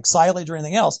it's like silage or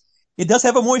anything else, it does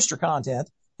have a moisture content.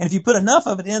 And if you put enough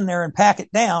of it in there and pack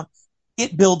it down,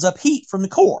 it builds up heat from the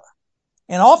core.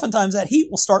 And oftentimes that heat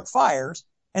will start fires,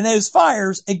 and those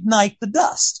fires ignite the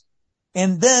dust.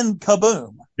 And then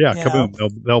kaboom. Yeah, kaboom.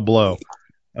 They'll blow.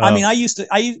 I mean,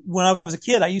 when I was a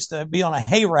kid, I used to be on a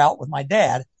hay route with my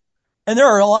dad. And there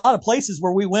are a lot of places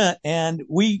where we went and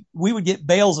we would get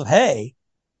bales of hay,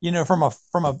 from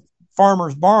a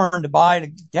farmer's barn to buy to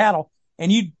cattle,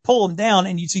 and you'd pull them down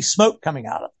and you'd see smoke coming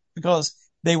out of them because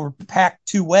they were packed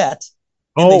too wet,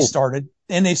 and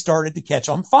they started to catch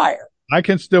on fire. I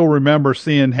can still remember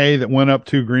seeing hay that went up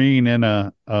too green in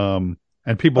and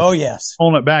people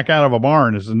pulling it back out of a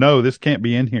barn and said, no, this can't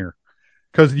be in here.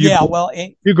 Cause you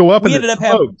go up and it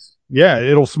smokes.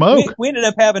 It'll smoke. We ended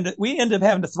up having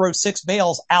to throw 6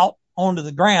 bales out onto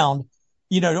the ground,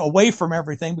 away from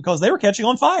everything because they were catching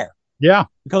on fire. Yeah.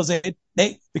 Because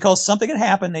because something had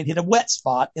happened. They'd hit a wet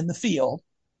spot in the field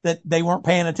that they weren't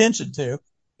paying attention to.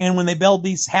 And when they baled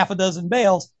these half a dozen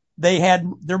bales,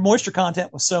 their moisture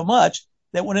content was so much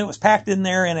that when it was packed in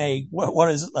there in a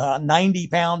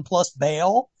 90-pound plus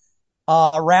bale,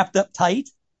 wrapped up tight,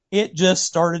 it just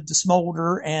started to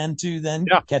smolder and to then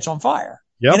catch on fire.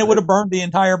 Yep. And it would have burned the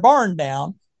entire barn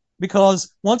down,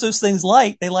 because once those things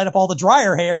light, they light up all the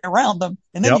dryer hay around them,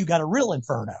 and then you got a real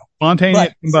inferno.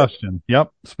 Spontaneous combustion.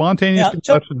 Yep. Spontaneous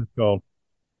combustion is called.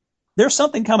 There's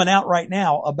something coming out right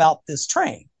now about this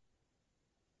train.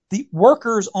 The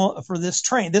workers for this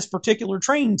particular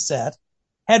train set,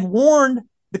 had warned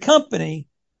the company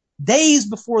days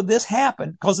before this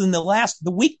happened, because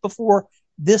the week before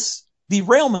this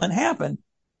derailment happened,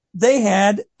 they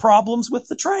had problems with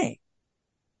the train.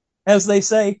 As they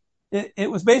say, it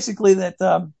was basically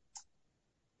that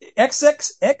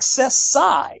excess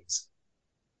size.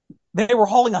 They were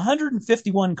hauling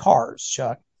 151 cars,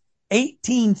 Chuck,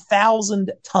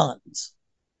 18,000 tons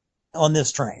on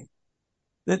this train.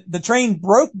 The train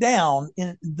broke down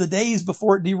in the days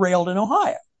before it derailed in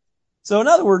Ohio. So in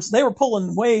other words, they were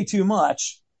pulling way too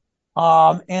much,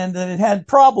 and that it had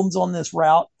problems on this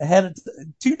route ahead of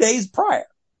 2 days prior.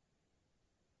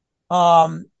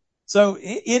 So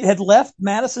it had left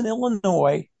Madison,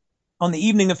 Illinois on the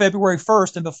evening of February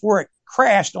 1st, and before it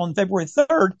crashed on February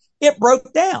 3rd, it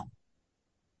broke down.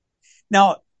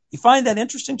 Now, you find that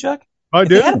interesting, Chuck? I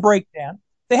do. They had a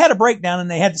breakdown, and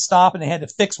they had to stop and they had to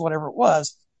fix whatever it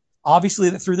was. Obviously,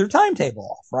 they threw their timetable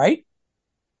off, right?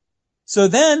 So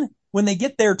then when they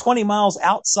get there 20 miles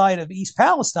outside of East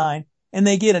Palestine and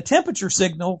they get a temperature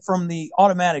signal from the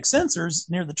automatic sensors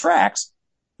near the tracks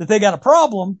that they got a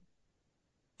problem,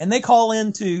 and they call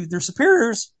into their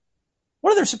superiors,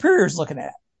 what are their superiors looking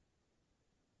at?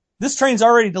 This train's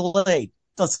already delayed.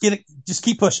 Let's get it. Just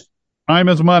keep pushing. Time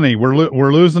is money.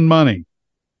 We're losing money.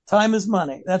 Time is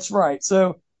money. That's right.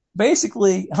 So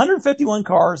basically 151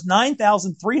 cars,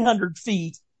 9,300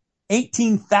 feet,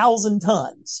 18,000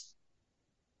 tons.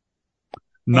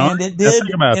 And it did,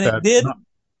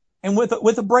 and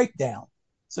with a breakdown.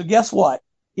 So guess what?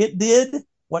 It did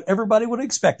what everybody would have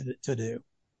expected it to do.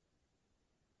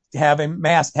 Have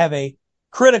a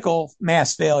critical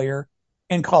mass failure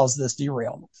and cause this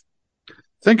derailment.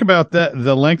 Think about that,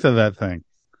 the length of that thing.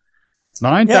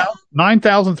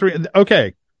 9,003.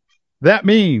 Okay. That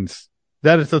means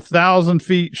that it's 1,000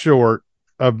 feet short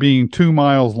of being 2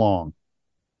 miles long.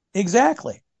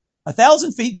 Exactly.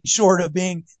 1,000 feet short of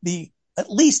being the at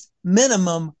least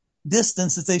minimum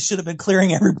distance that they should have been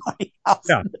clearing everybody out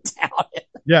from the town.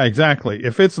 Yeah, exactly.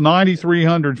 If it's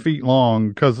 9,300 feet long,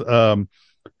 because if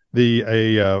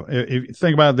you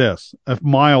think about this, if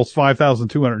miles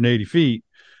 5,280 feet,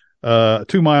 2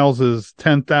 miles is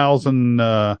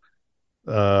 10,000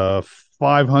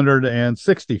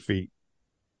 560 feet.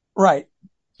 Right.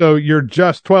 So you're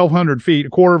just 1,200 feet, a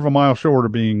quarter of a mile short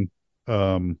of being,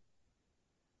 Right.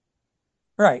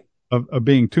 of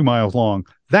being 2 miles long.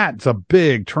 That's a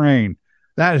big train.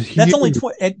 That is huge. That's only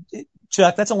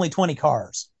Chuck. That's only 20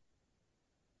 cars.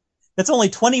 That's only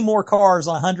 20 more cars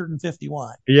on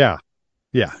 151. Yeah.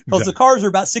 Yeah. Because Exactly. the cars are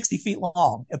about 60 feet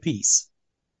long a piece,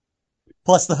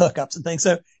 plus the hookups and things.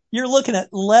 So you're looking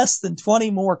at less than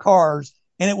 20 more cars,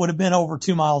 and it would have been over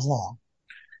 2 miles long.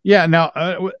 Yeah. Now,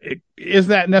 is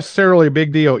that necessarily a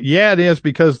big deal? Yeah, it is,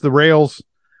 because the rails,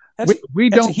 That's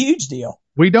don't, a huge deal.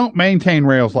 we don't maintain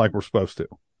rails like we're supposed to.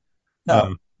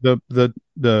 No.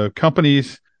 The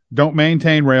companies don't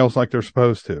maintain rails like they're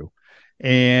supposed to.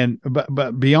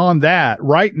 But beyond that,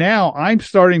 right now, I'm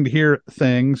starting to hear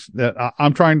things that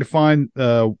I'm trying to find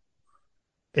a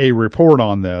report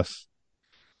on this.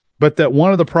 But that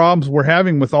one of the problems we're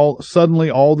having with all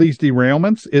these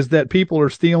derailments is that people are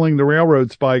stealing the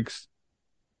railroad spikes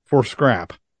for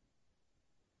scrap.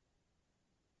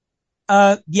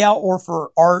 Yeah, or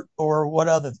for art or what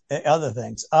other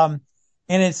things. And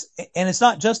it's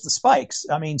not just the spikes.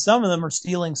 I mean, some of them are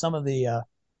stealing some of the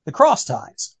cross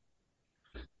ties.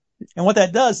 And what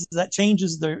that does is that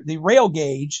changes the rail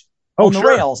gauge on the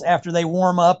rails. After they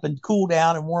warm up and cool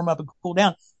down and warm up and cool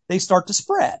down, they start to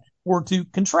spread or to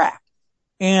contract.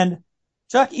 And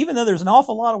Chuck, even though there's an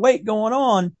awful lot of weight going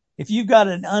on, if you've got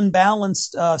an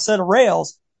unbalanced set of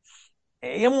rails,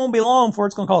 it won't be long before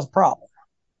it's going to cause a problem.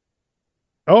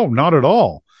 Oh, not at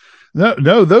all.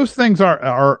 No, those things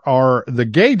are the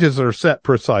gauges are set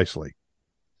precisely.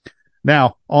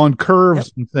 Now, on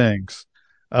curves and things,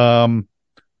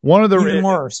 one of the even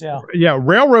worse, yeah,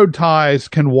 railroad ties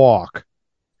can walk.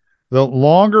 The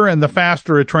longer and the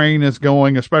faster a train is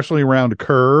going, especially around a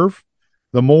curve,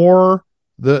 the more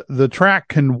the track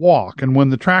can walk. And when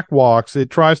the track walks, it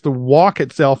tries to walk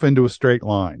itself into a straight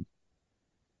line.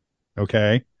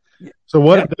 Okay. So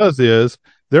what it does is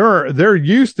there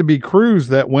used to be crews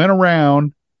that went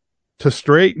around to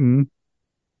straighten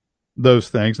those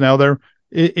things. Now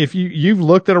if you've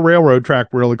looked at a railroad track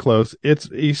really close,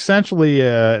 it's essentially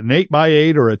an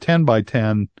 8x8 or a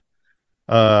 10x10,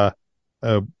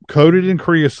 coated in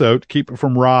creosote to keep it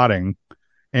from rotting,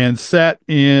 and set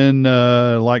in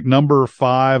like number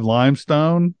 5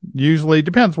 limestone. Usually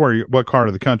depends what part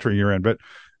of the country you're in, but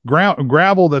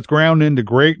gravel that's ground into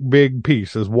great big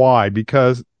pieces. Why?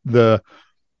 Because the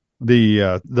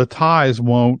ties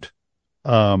won't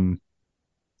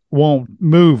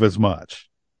move as much,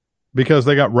 because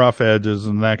they got rough edges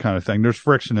and that kind of thing. There's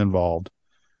friction involved.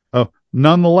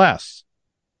 Nonetheless,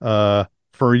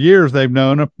 for years they've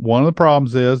known one of the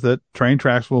problems is that train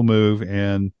tracks will move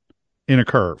in a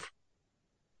curve.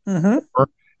 Mm-hmm.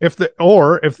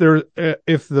 Or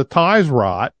if the ties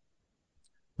rot,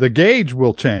 the gauge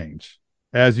will change.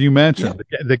 As you mentioned,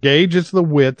 the gauge is the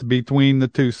width between the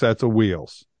two sets of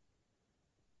wheels.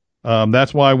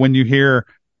 That's why when you hear,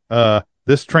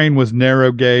 this train was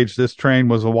narrow gauge, this train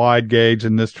was a wide gauge,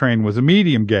 and this train was a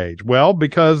medium gauge. Well,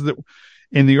 because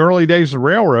in the early days of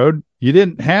railroad, you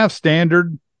didn't have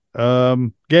standard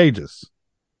gauges.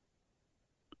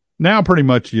 Now pretty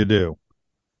much you do.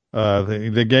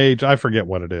 The gauge, I forget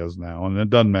what it is now, and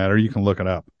it doesn't matter. You can look it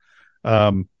up.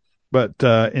 But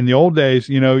in the old days,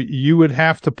 you would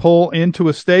have to pull into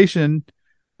a station.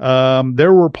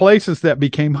 There were places that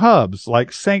became hubs,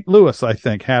 like St. Louis, I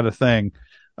think, had a thing.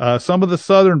 Some of the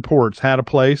southern ports had a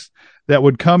place that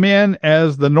would come in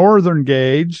as the northern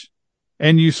gauge,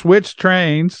 and you switched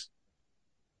trains.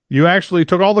 You actually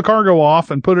took all the cargo off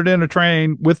and put it in a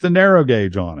train with the narrow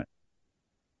gauge on it.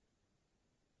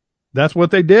 That's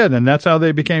what they did, and that's how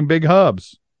they became big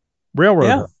hubs, railroad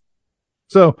hubs.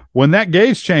 So when that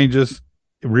gauge changes,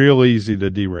 real easy to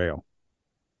derail.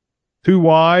 Too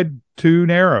wide, too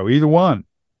narrow, either one,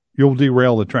 you'll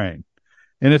derail the train.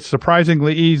 And it's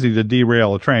surprisingly easy to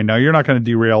derail a train. Now, you're not going to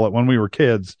derail it. When we were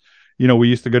kids, we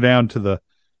used to go down to the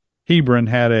Hebron,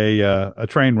 had a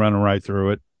train running right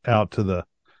through it, out to the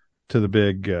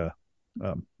big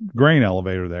grain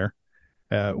elevator there.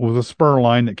 It was a spur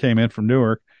line that came in from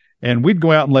Newark, and we'd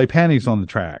go out and lay pennies on the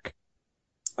track.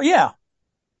 Oh, yeah.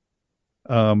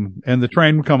 And the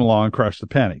train would come along and crush the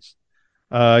pennies.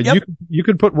 You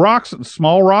could put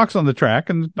small rocks on the track,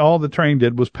 and all the train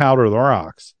did was powder the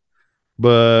rocks.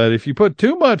 But if you put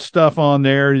too much stuff on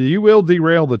there, you will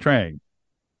derail the train.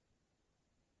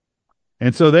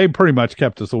 And so they pretty much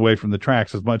kept us away from the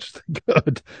tracks as much as they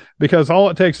could, because all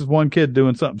it takes is one kid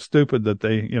doing something stupid that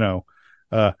they,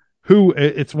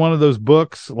 it's one of those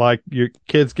books like your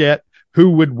kids get,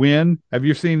 Who Would Win? Have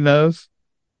you seen those?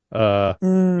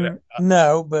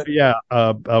 No, but Yeah,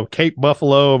 a Cape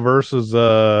Buffalo versus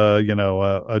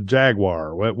a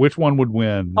Jaguar. Which one would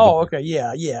win? okay,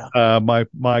 yeah, yeah.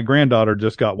 My granddaughter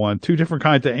just got one. Two different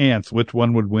kinds of ants. Which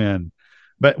one would win?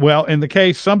 But well, in the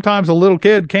case, sometimes a little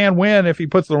kid can win if he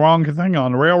puts the wrong thing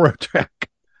on the railroad track.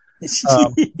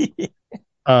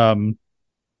 Um,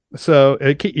 so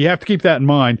you have to keep that in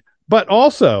mind. But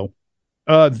also,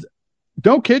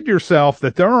 don't kid yourself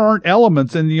that there aren't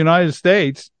elements in the United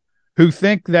States who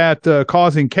think that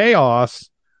causing chaos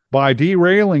by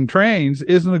derailing trains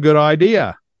isn't a good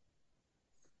idea.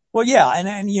 Well, yeah,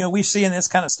 and we're seeing this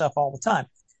kind of stuff all the time.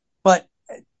 But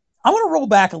I want to roll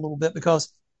back a little bit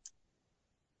because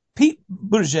Pete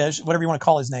Buttigieg, whatever you want to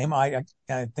call his name, I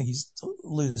think he's a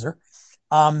loser.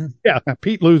 Yeah,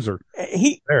 Pete Loser.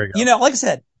 There you go. Like I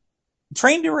said,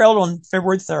 train derailed on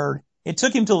February 3rd. It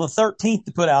took him till the 13th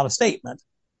to put out a statement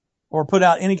or put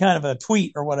out any kind of a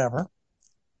tweet or whatever.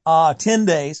 10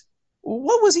 days.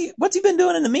 What's he been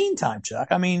doing in the meantime, Chuck?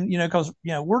 I mean, cause,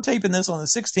 we're taping this on the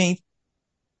 16th.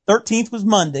 13th was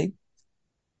Monday.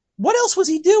 What else was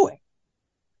he doing?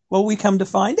 Well, we come to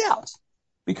find out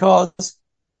because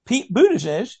Pete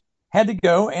Buttigieg had to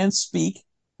go and speak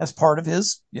as part of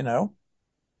his,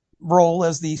 role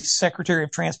as the Secretary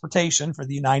of Transportation for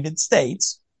the United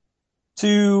States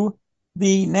to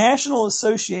the National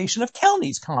Association of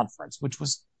Counties conference, which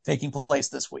was taking place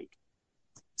this week.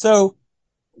 So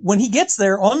when he gets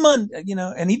there on Monday,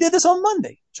 and he did this on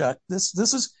Monday, Chuck, this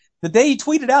is the day he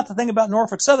tweeted out the thing about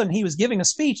Norfolk Southern. He was giving a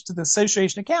speech to the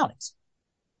Association of Counties.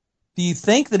 Do you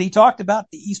think that he talked about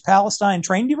the East Palestine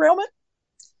train derailment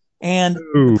and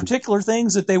the particular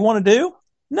things that they want to do?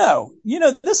 No.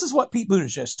 This is what Pete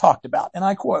Buttigieg talked about, and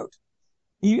I quote.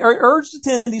 He urged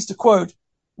attendees to, quote,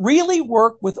 really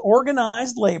work with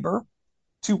organized labor,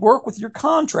 to work with your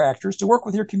contractors, to work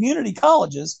with your community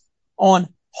colleges on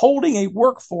holding a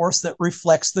workforce that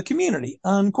reflects the community,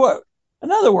 unquote.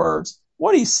 In other words,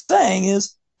 what he's saying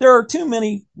is there are too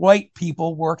many white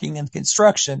people working in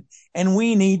construction, and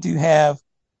we need to have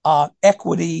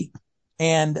equity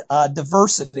and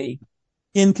diversity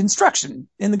in the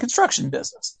construction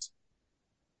business.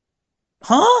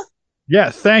 Huh?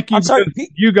 Yes, thank you. I'm sorry,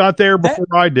 you got there before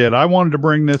I did. I wanted to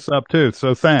bring this up too,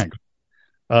 so thanks.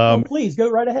 Please go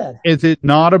right ahead. Is it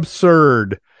not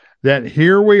absurd that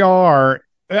here we are?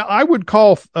 I would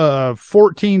call 14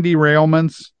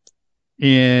 derailments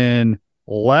in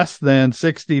less than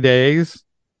 60 days.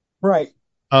 Right.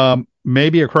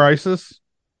 Maybe a crisis.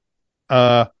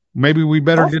 Maybe we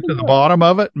better get to the bottom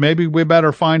of it. Maybe we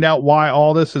better find out why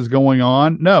all this is going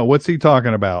on. No, what's he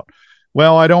talking about?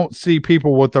 Well, I don't see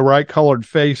people with the right colored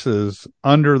faces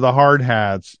under the hard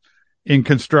hats in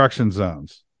construction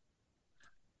zones.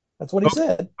 That's what he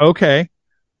said. Okay.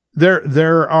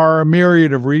 There are a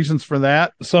myriad of reasons for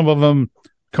that. Some of them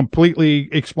completely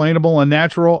explainable and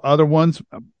natural. Other ones,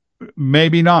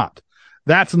 maybe not.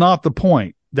 That's not the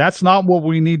point. That's not what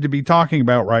we need to be talking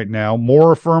about right now.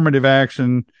 More affirmative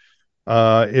action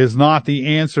is not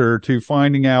the answer to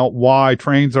finding out why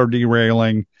trains are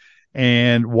derailing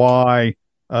and why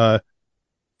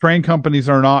train companies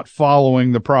are not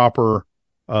following the proper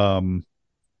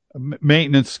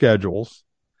maintenance schedules.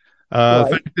 Right. The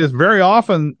fact is, very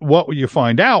often what you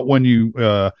find out when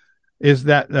you is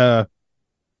that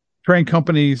train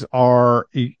companies are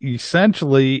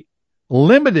essentially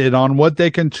limited on what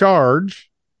they can charge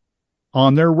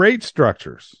on their rate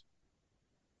structures.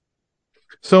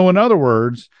 So in other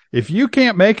words, if you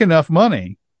can't make enough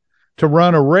money to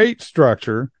run a rate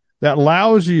structure that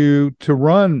allows you to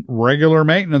run regular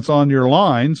maintenance on your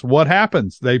lines, what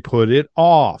happens? They put it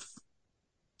off.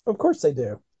 Of course they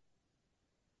do.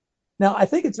 Now, I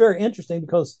think it's very interesting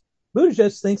because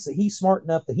Buttigieg thinks that he's smart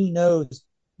enough that he knows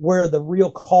where the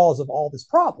real cause of all this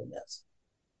problem is.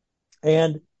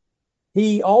 And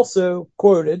he also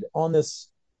quoted on this,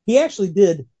 he actually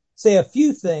did say a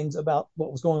few things about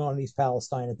what was going on in East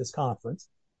Palestine at this conference.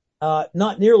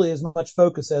 Not nearly as much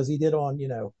focus as he did on,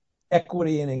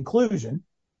 equity and inclusion.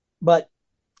 But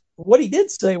what he did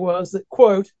say was that,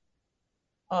 quote,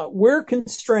 we're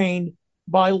constrained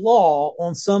by law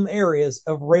on some areas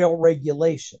of rail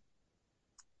regulation.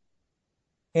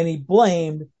 And he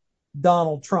blamed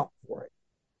Donald Trump for it.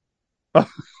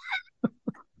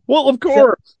 Well, of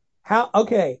course. So,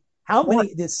 how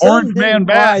many, the sun orange man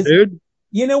bad, dude.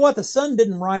 You know what? The sun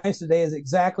didn't rise today as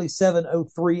exactly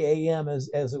 7:03 a.m. as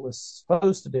it was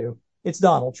supposed to do. It's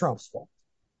Donald Trump's fault.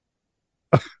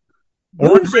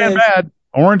 Orange man bad.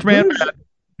 Orange man bad.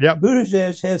 Yep.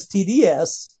 Buttigieg has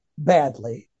TDS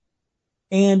badly.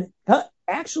 And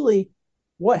actually,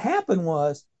 what happened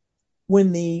was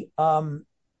when the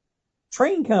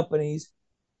train companies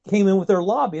came in with their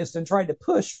lobbyists and tried to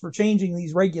push for changing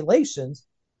these regulations.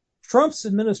 Trump's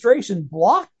administration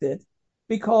blocked it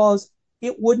because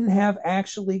it wouldn't have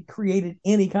actually created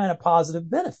any kind of positive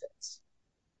benefits.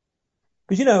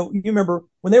 Because, you remember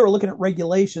when they were looking at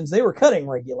regulations, they were cutting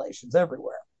regulations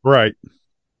everywhere. Right.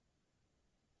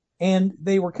 And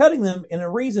they were cutting them in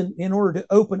order to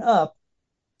open up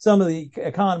some of the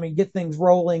economy, get things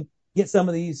rolling, get some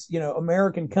of these,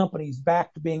 American companies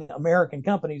back to being American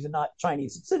companies and not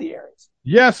Chinese subsidiaries.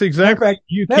 Yes, exactly.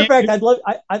 Matter of fact,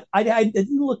 I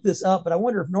didn't look this up, but I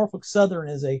wonder if Norfolk Southern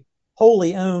is a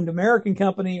wholly owned American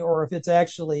company or if it's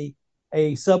actually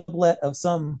a sublet of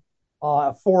some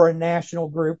foreign national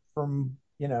group from,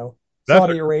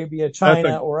 Saudi Arabia,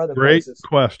 China, or other places.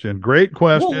 Great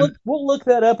question. We'll look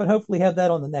that up and hopefully have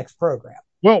that on the next program.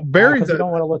 Well, Barry, because we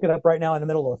don't want to look it up right now in the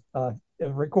middle of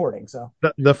recording. So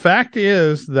the fact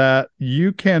is that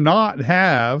you cannot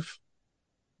have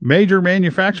major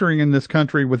manufacturing in this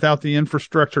country without the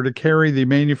infrastructure to carry the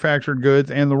manufactured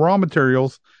goods and the raw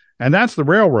materials, and that's the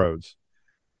railroads.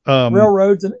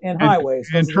 Railroads and highways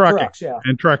and trucking, trucks, yeah.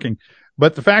 and trucking.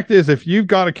 But the fact is, if you've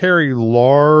got to carry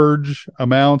large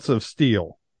amounts of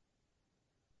steel,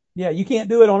 yeah, you can't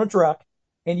do it on a truck,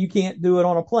 and you can't do it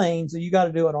on a plane, so you got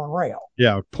to do it on rail.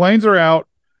 Yeah, planes are out.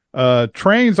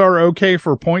 Trains are okay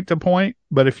for point to point,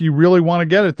 but if you really want to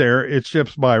get it there, it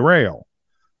ships by rail,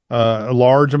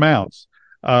 large amounts.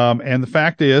 And the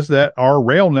fact is that our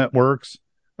rail networks,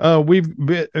 we've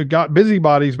got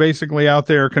busybodies basically out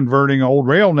there converting old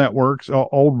rail networks,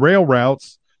 old rail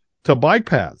routes to bike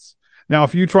paths. Now,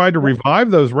 if you tried to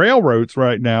revive those railroads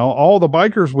right now, all the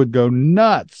bikers would go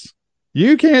nuts.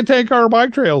 You can't take our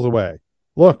bike trails away.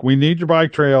 Look, we need your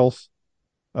bike trails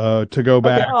to go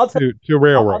back to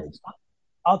railroads.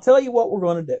 I'll tell you what we're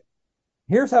going to do.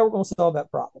 Here's how we're going to solve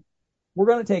that problem. We're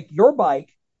going to take your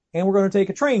bike and we're going to take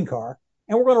a train car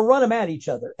and we're going to run them at each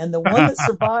other. And the one that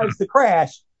survives the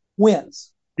crash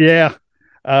wins. Yeah.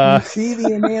 You see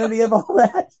the inanity of all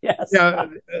that? Yes. Yeah.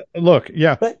 Look,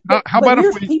 yeah. But how about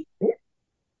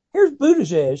here's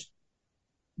Buttigieg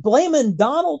blaming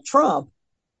Donald Trump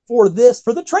for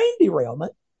the train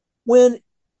derailment when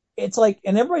it's like,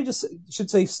 and everybody just should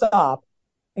say stop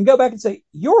and go back and say,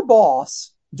 your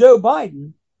boss, Joe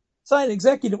Biden, signed an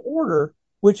executive order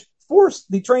which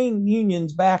forced the train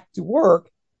unions back to work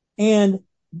and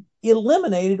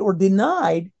eliminated or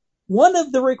denied one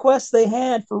of the requests they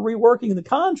had for reworking the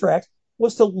contract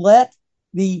was to let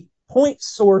the point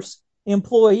source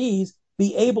employees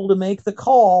be able to make the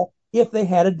call if they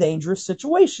had a dangerous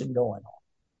situation going on.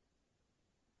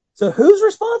 So who's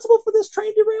responsible for this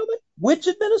train derailment? Which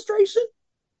administration?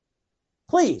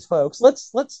 Please, folks,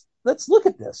 let's look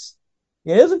at this.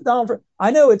 It isn't Donald Trump. I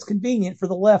know it's convenient for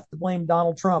the left to blame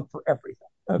Donald Trump for everything.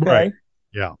 Okay. Right.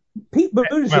 Yeah. Pete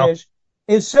Buttigieg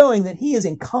is showing that he is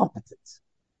incompetent.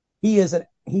 He's a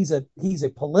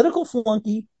political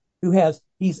flunky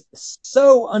he's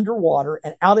so underwater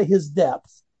and out of his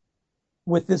depth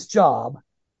with this job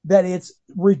that it's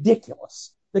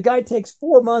ridiculous. The guy takes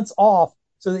 4 months off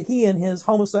so that he and his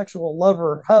homosexual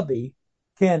lover hubby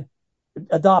can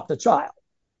adopt a child.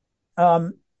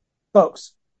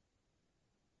 Folks,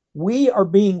 we are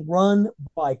being run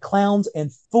by clowns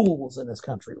and fools in this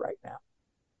country right now.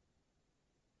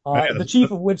 The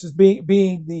chief of which is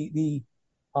being the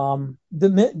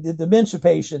dementia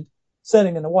patient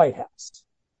sitting in the White House.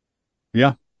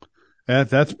 Yeah,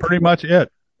 that's pretty much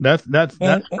it. That's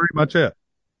pretty much it.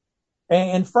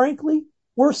 And frankly,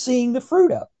 we're seeing the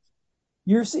fruit of it.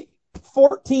 You're seeing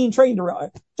 14 train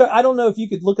derailments. So I don't know if you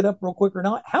could look it up real quick or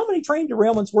not. How many train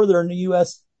derailments were there in the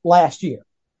U.S. last year?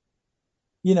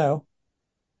 And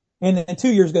then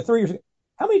 2 years ago, 3 years ago,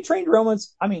 how many train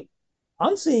derailments? I mean,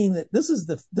 I'm seeing that this is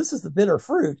the bitter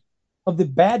fruit of the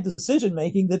bad decision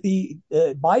making that the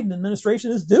Biden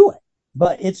administration is doing.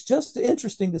 But it's just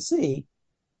interesting to see.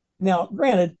 Now,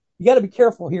 granted, you got to be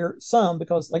careful here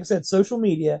because, like I said, social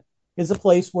media is a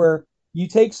place where you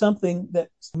take something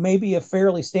that's maybe a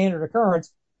fairly standard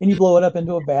occurrence and you blow it up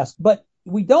into a vast. But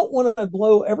we don't want to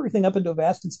blow everything up into a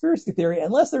vast conspiracy theory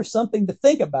unless there's something to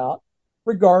think about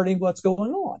regarding what's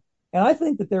going on. And I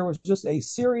think that there was just a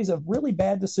series of really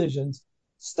bad decisions,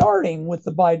 starting with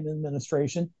the Biden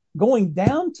administration, going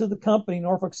down to the company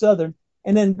Norfolk Southern,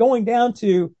 and then going down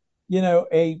to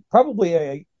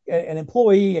probably an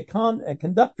employee, a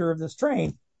conductor of this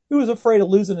train who was afraid of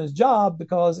losing his job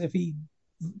because if he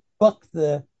bucked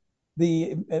the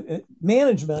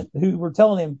management who were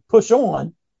telling him push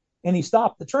on and he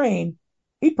stopped the train,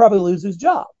 he'd probably lose his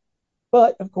job.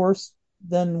 But of course,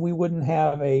 then we wouldn't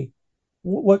have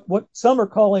what some are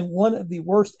calling one of the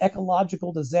worst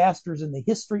ecological disasters in the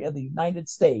history of the United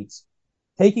States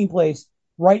taking place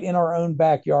right in our own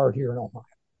backyard here in Ohio.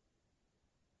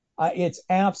 It's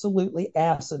absolutely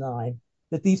asinine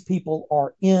that these people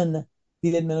are in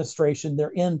the administration. They're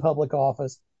in public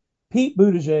office. Pete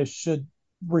Buttigieg should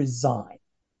resign.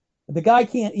 The guy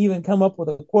can't even come up with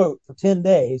a quote for 10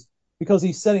 days because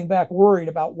he's sitting back worried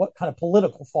about what kind of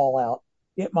political fallout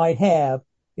it might have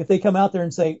if they come out there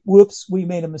and say, whoops, we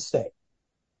made a mistake.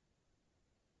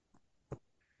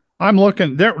 I'm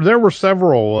looking, there were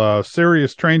several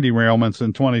serious train derailments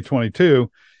in 2022.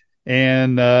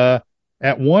 And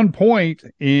at one point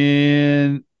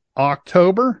in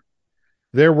October,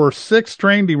 there were 6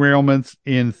 train derailments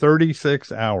in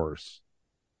 36 hours.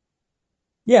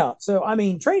 Yeah. So, I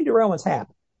mean, train derailments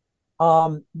happen.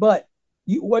 But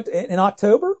what in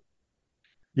October?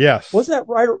 Yes. Wasn't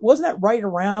that right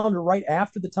around or right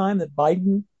after the time that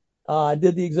Biden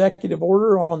did the executive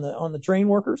order on the train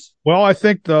workers? Well, I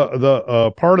think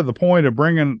the part of the point of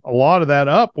bringing a lot of that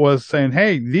up was saying,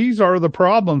 hey, these are the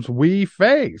problems we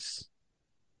face.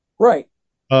 Right.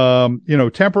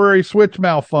 Temporary switch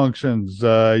malfunctions.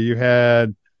 You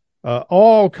had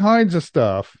all kinds of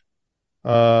stuff.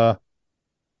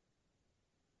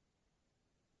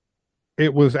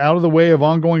 It was out of the way of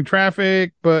ongoing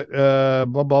traffic, but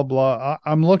blah, blah, blah.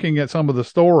 I'm looking at some of the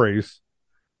stories.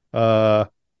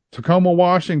 Tacoma,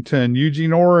 Washington,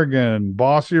 Eugene, Oregon,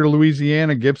 Bossier,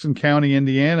 Louisiana, Gibson County,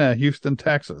 Indiana, Houston,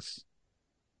 Texas.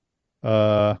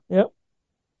 Yep.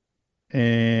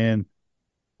 And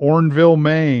Orneville,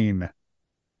 Maine.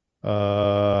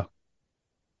 So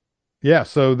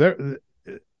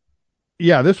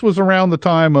this was around the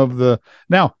time of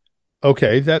now,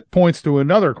 okay, that points to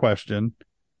another question.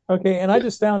 Okay, and I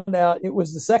just found out it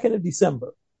was the 2nd of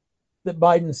December that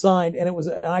Biden signed, and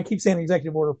I keep saying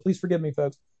executive order, please forgive me,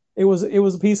 folks. It was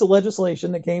a piece of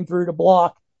legislation that came through to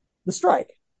block the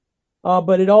strike.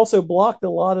 But it also blocked a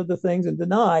lot of the things and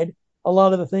denied a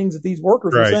lot of the things that these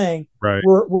workers were saying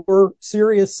were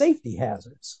serious safety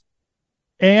hazards.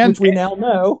 Which we now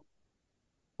know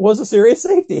was a serious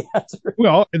safety hazard.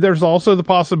 Well, there's also the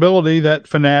possibility that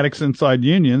fanatics inside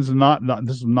unions, and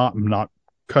this is not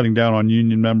cutting down on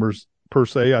union members per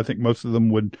se. I think most of them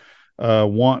would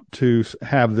want to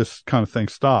have this kind of thing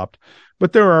stopped.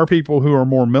 But there are people who are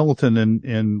more militant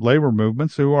in labor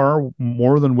movements who are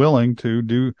more than willing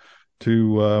to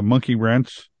monkey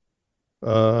wrench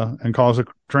and cause a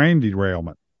train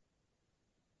derailment.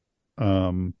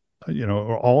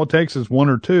 All it takes is one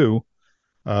or two,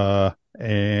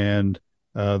 and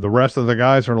the rest of the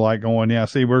guys are like going, yeah,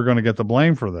 see, we're going to get the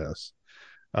blame for this,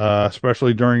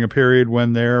 especially during a period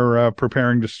when they're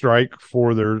preparing to strike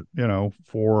for their,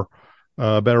 for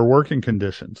better working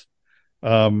conditions.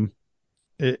 I'm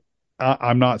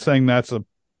not saying that's a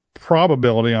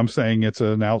probability. I'm saying it's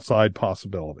an outside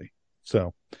possibility.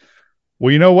 So,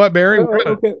 well, you know what, Barry?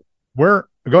 Go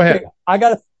ahead. I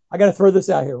gotta throw this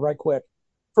out here right quick.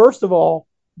 First of all,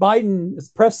 Biden's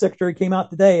press secretary came out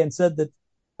today and said that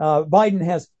Biden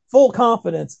has full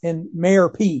confidence in Mayor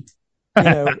Pete,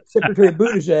 Secretary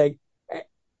Buttigieg.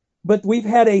 But we've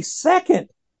had a second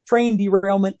train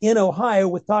derailment in Ohio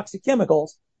with toxic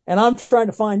chemicals, and I'm trying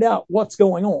to find out what's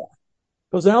going on.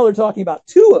 Because now they're talking about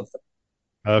 2 of them.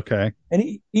 Okay.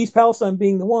 And East Palestine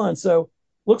being the one. So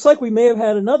looks like we may have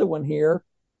had another one here.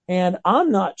 And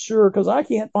I'm not sure because I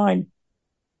can't find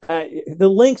the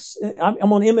links.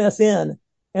 I'm on MSN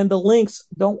and the links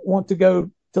don't want to go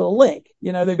to the link.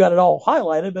 They've got it all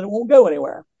highlighted, but it won't go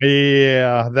anywhere.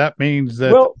 Yeah, that means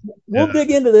that. Well, we'll dig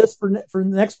into this for the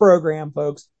next program,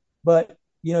 folks. But,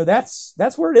 that's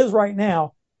where it is right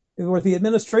now with the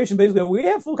administration. Basically, we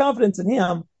have full confidence in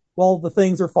him. While the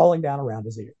things are falling down around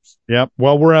his ears. Yep.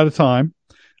 Well, we're out of time.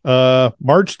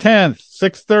 March 10th,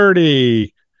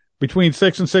 6:30, between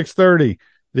 6 and 6:30,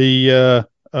 the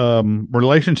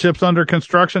Relationships Under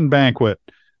Construction banquet,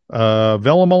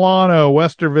 Villa Milano,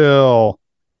 Westerville,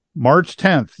 March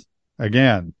 10th.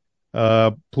 Again,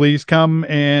 please come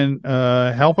and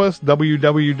help us.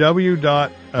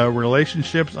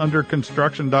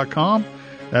 www.relationshipsunderconstruction.com.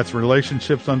 That's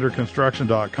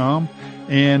relationshipsunderconstruction.com.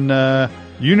 And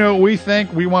what we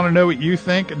think. We want to know what you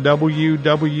think.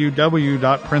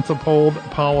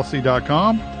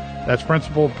 www.principledpolicy.com. That's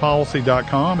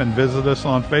principledpolicy.com. And visit us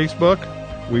on Facebook.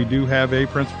 We do have a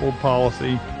Principled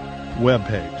Policy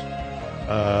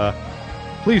webpage.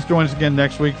 Please join us again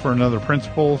next week for another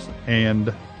Principles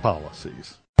and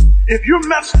Policies. If you're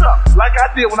messed up like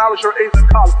I did when I was your age in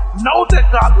college, know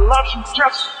that God loves you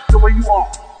just the way you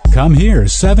are. Come hear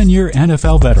 7-year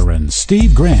NFL veteran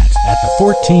Steve Grant at the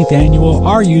 14th Annual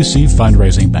RUC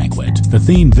Fundraising Banquet. The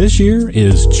theme this year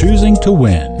is Choosing to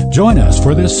Win. Join us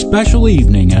for this special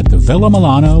evening at the Villa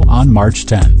Milano on March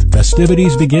 10th.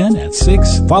 Festivities begin at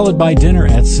 6, followed by dinner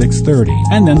at 6:30,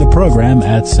 and then the program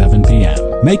at 7 p.m.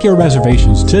 Make your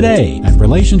reservations today at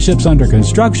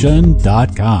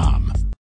relationshipsunderconstruction.com.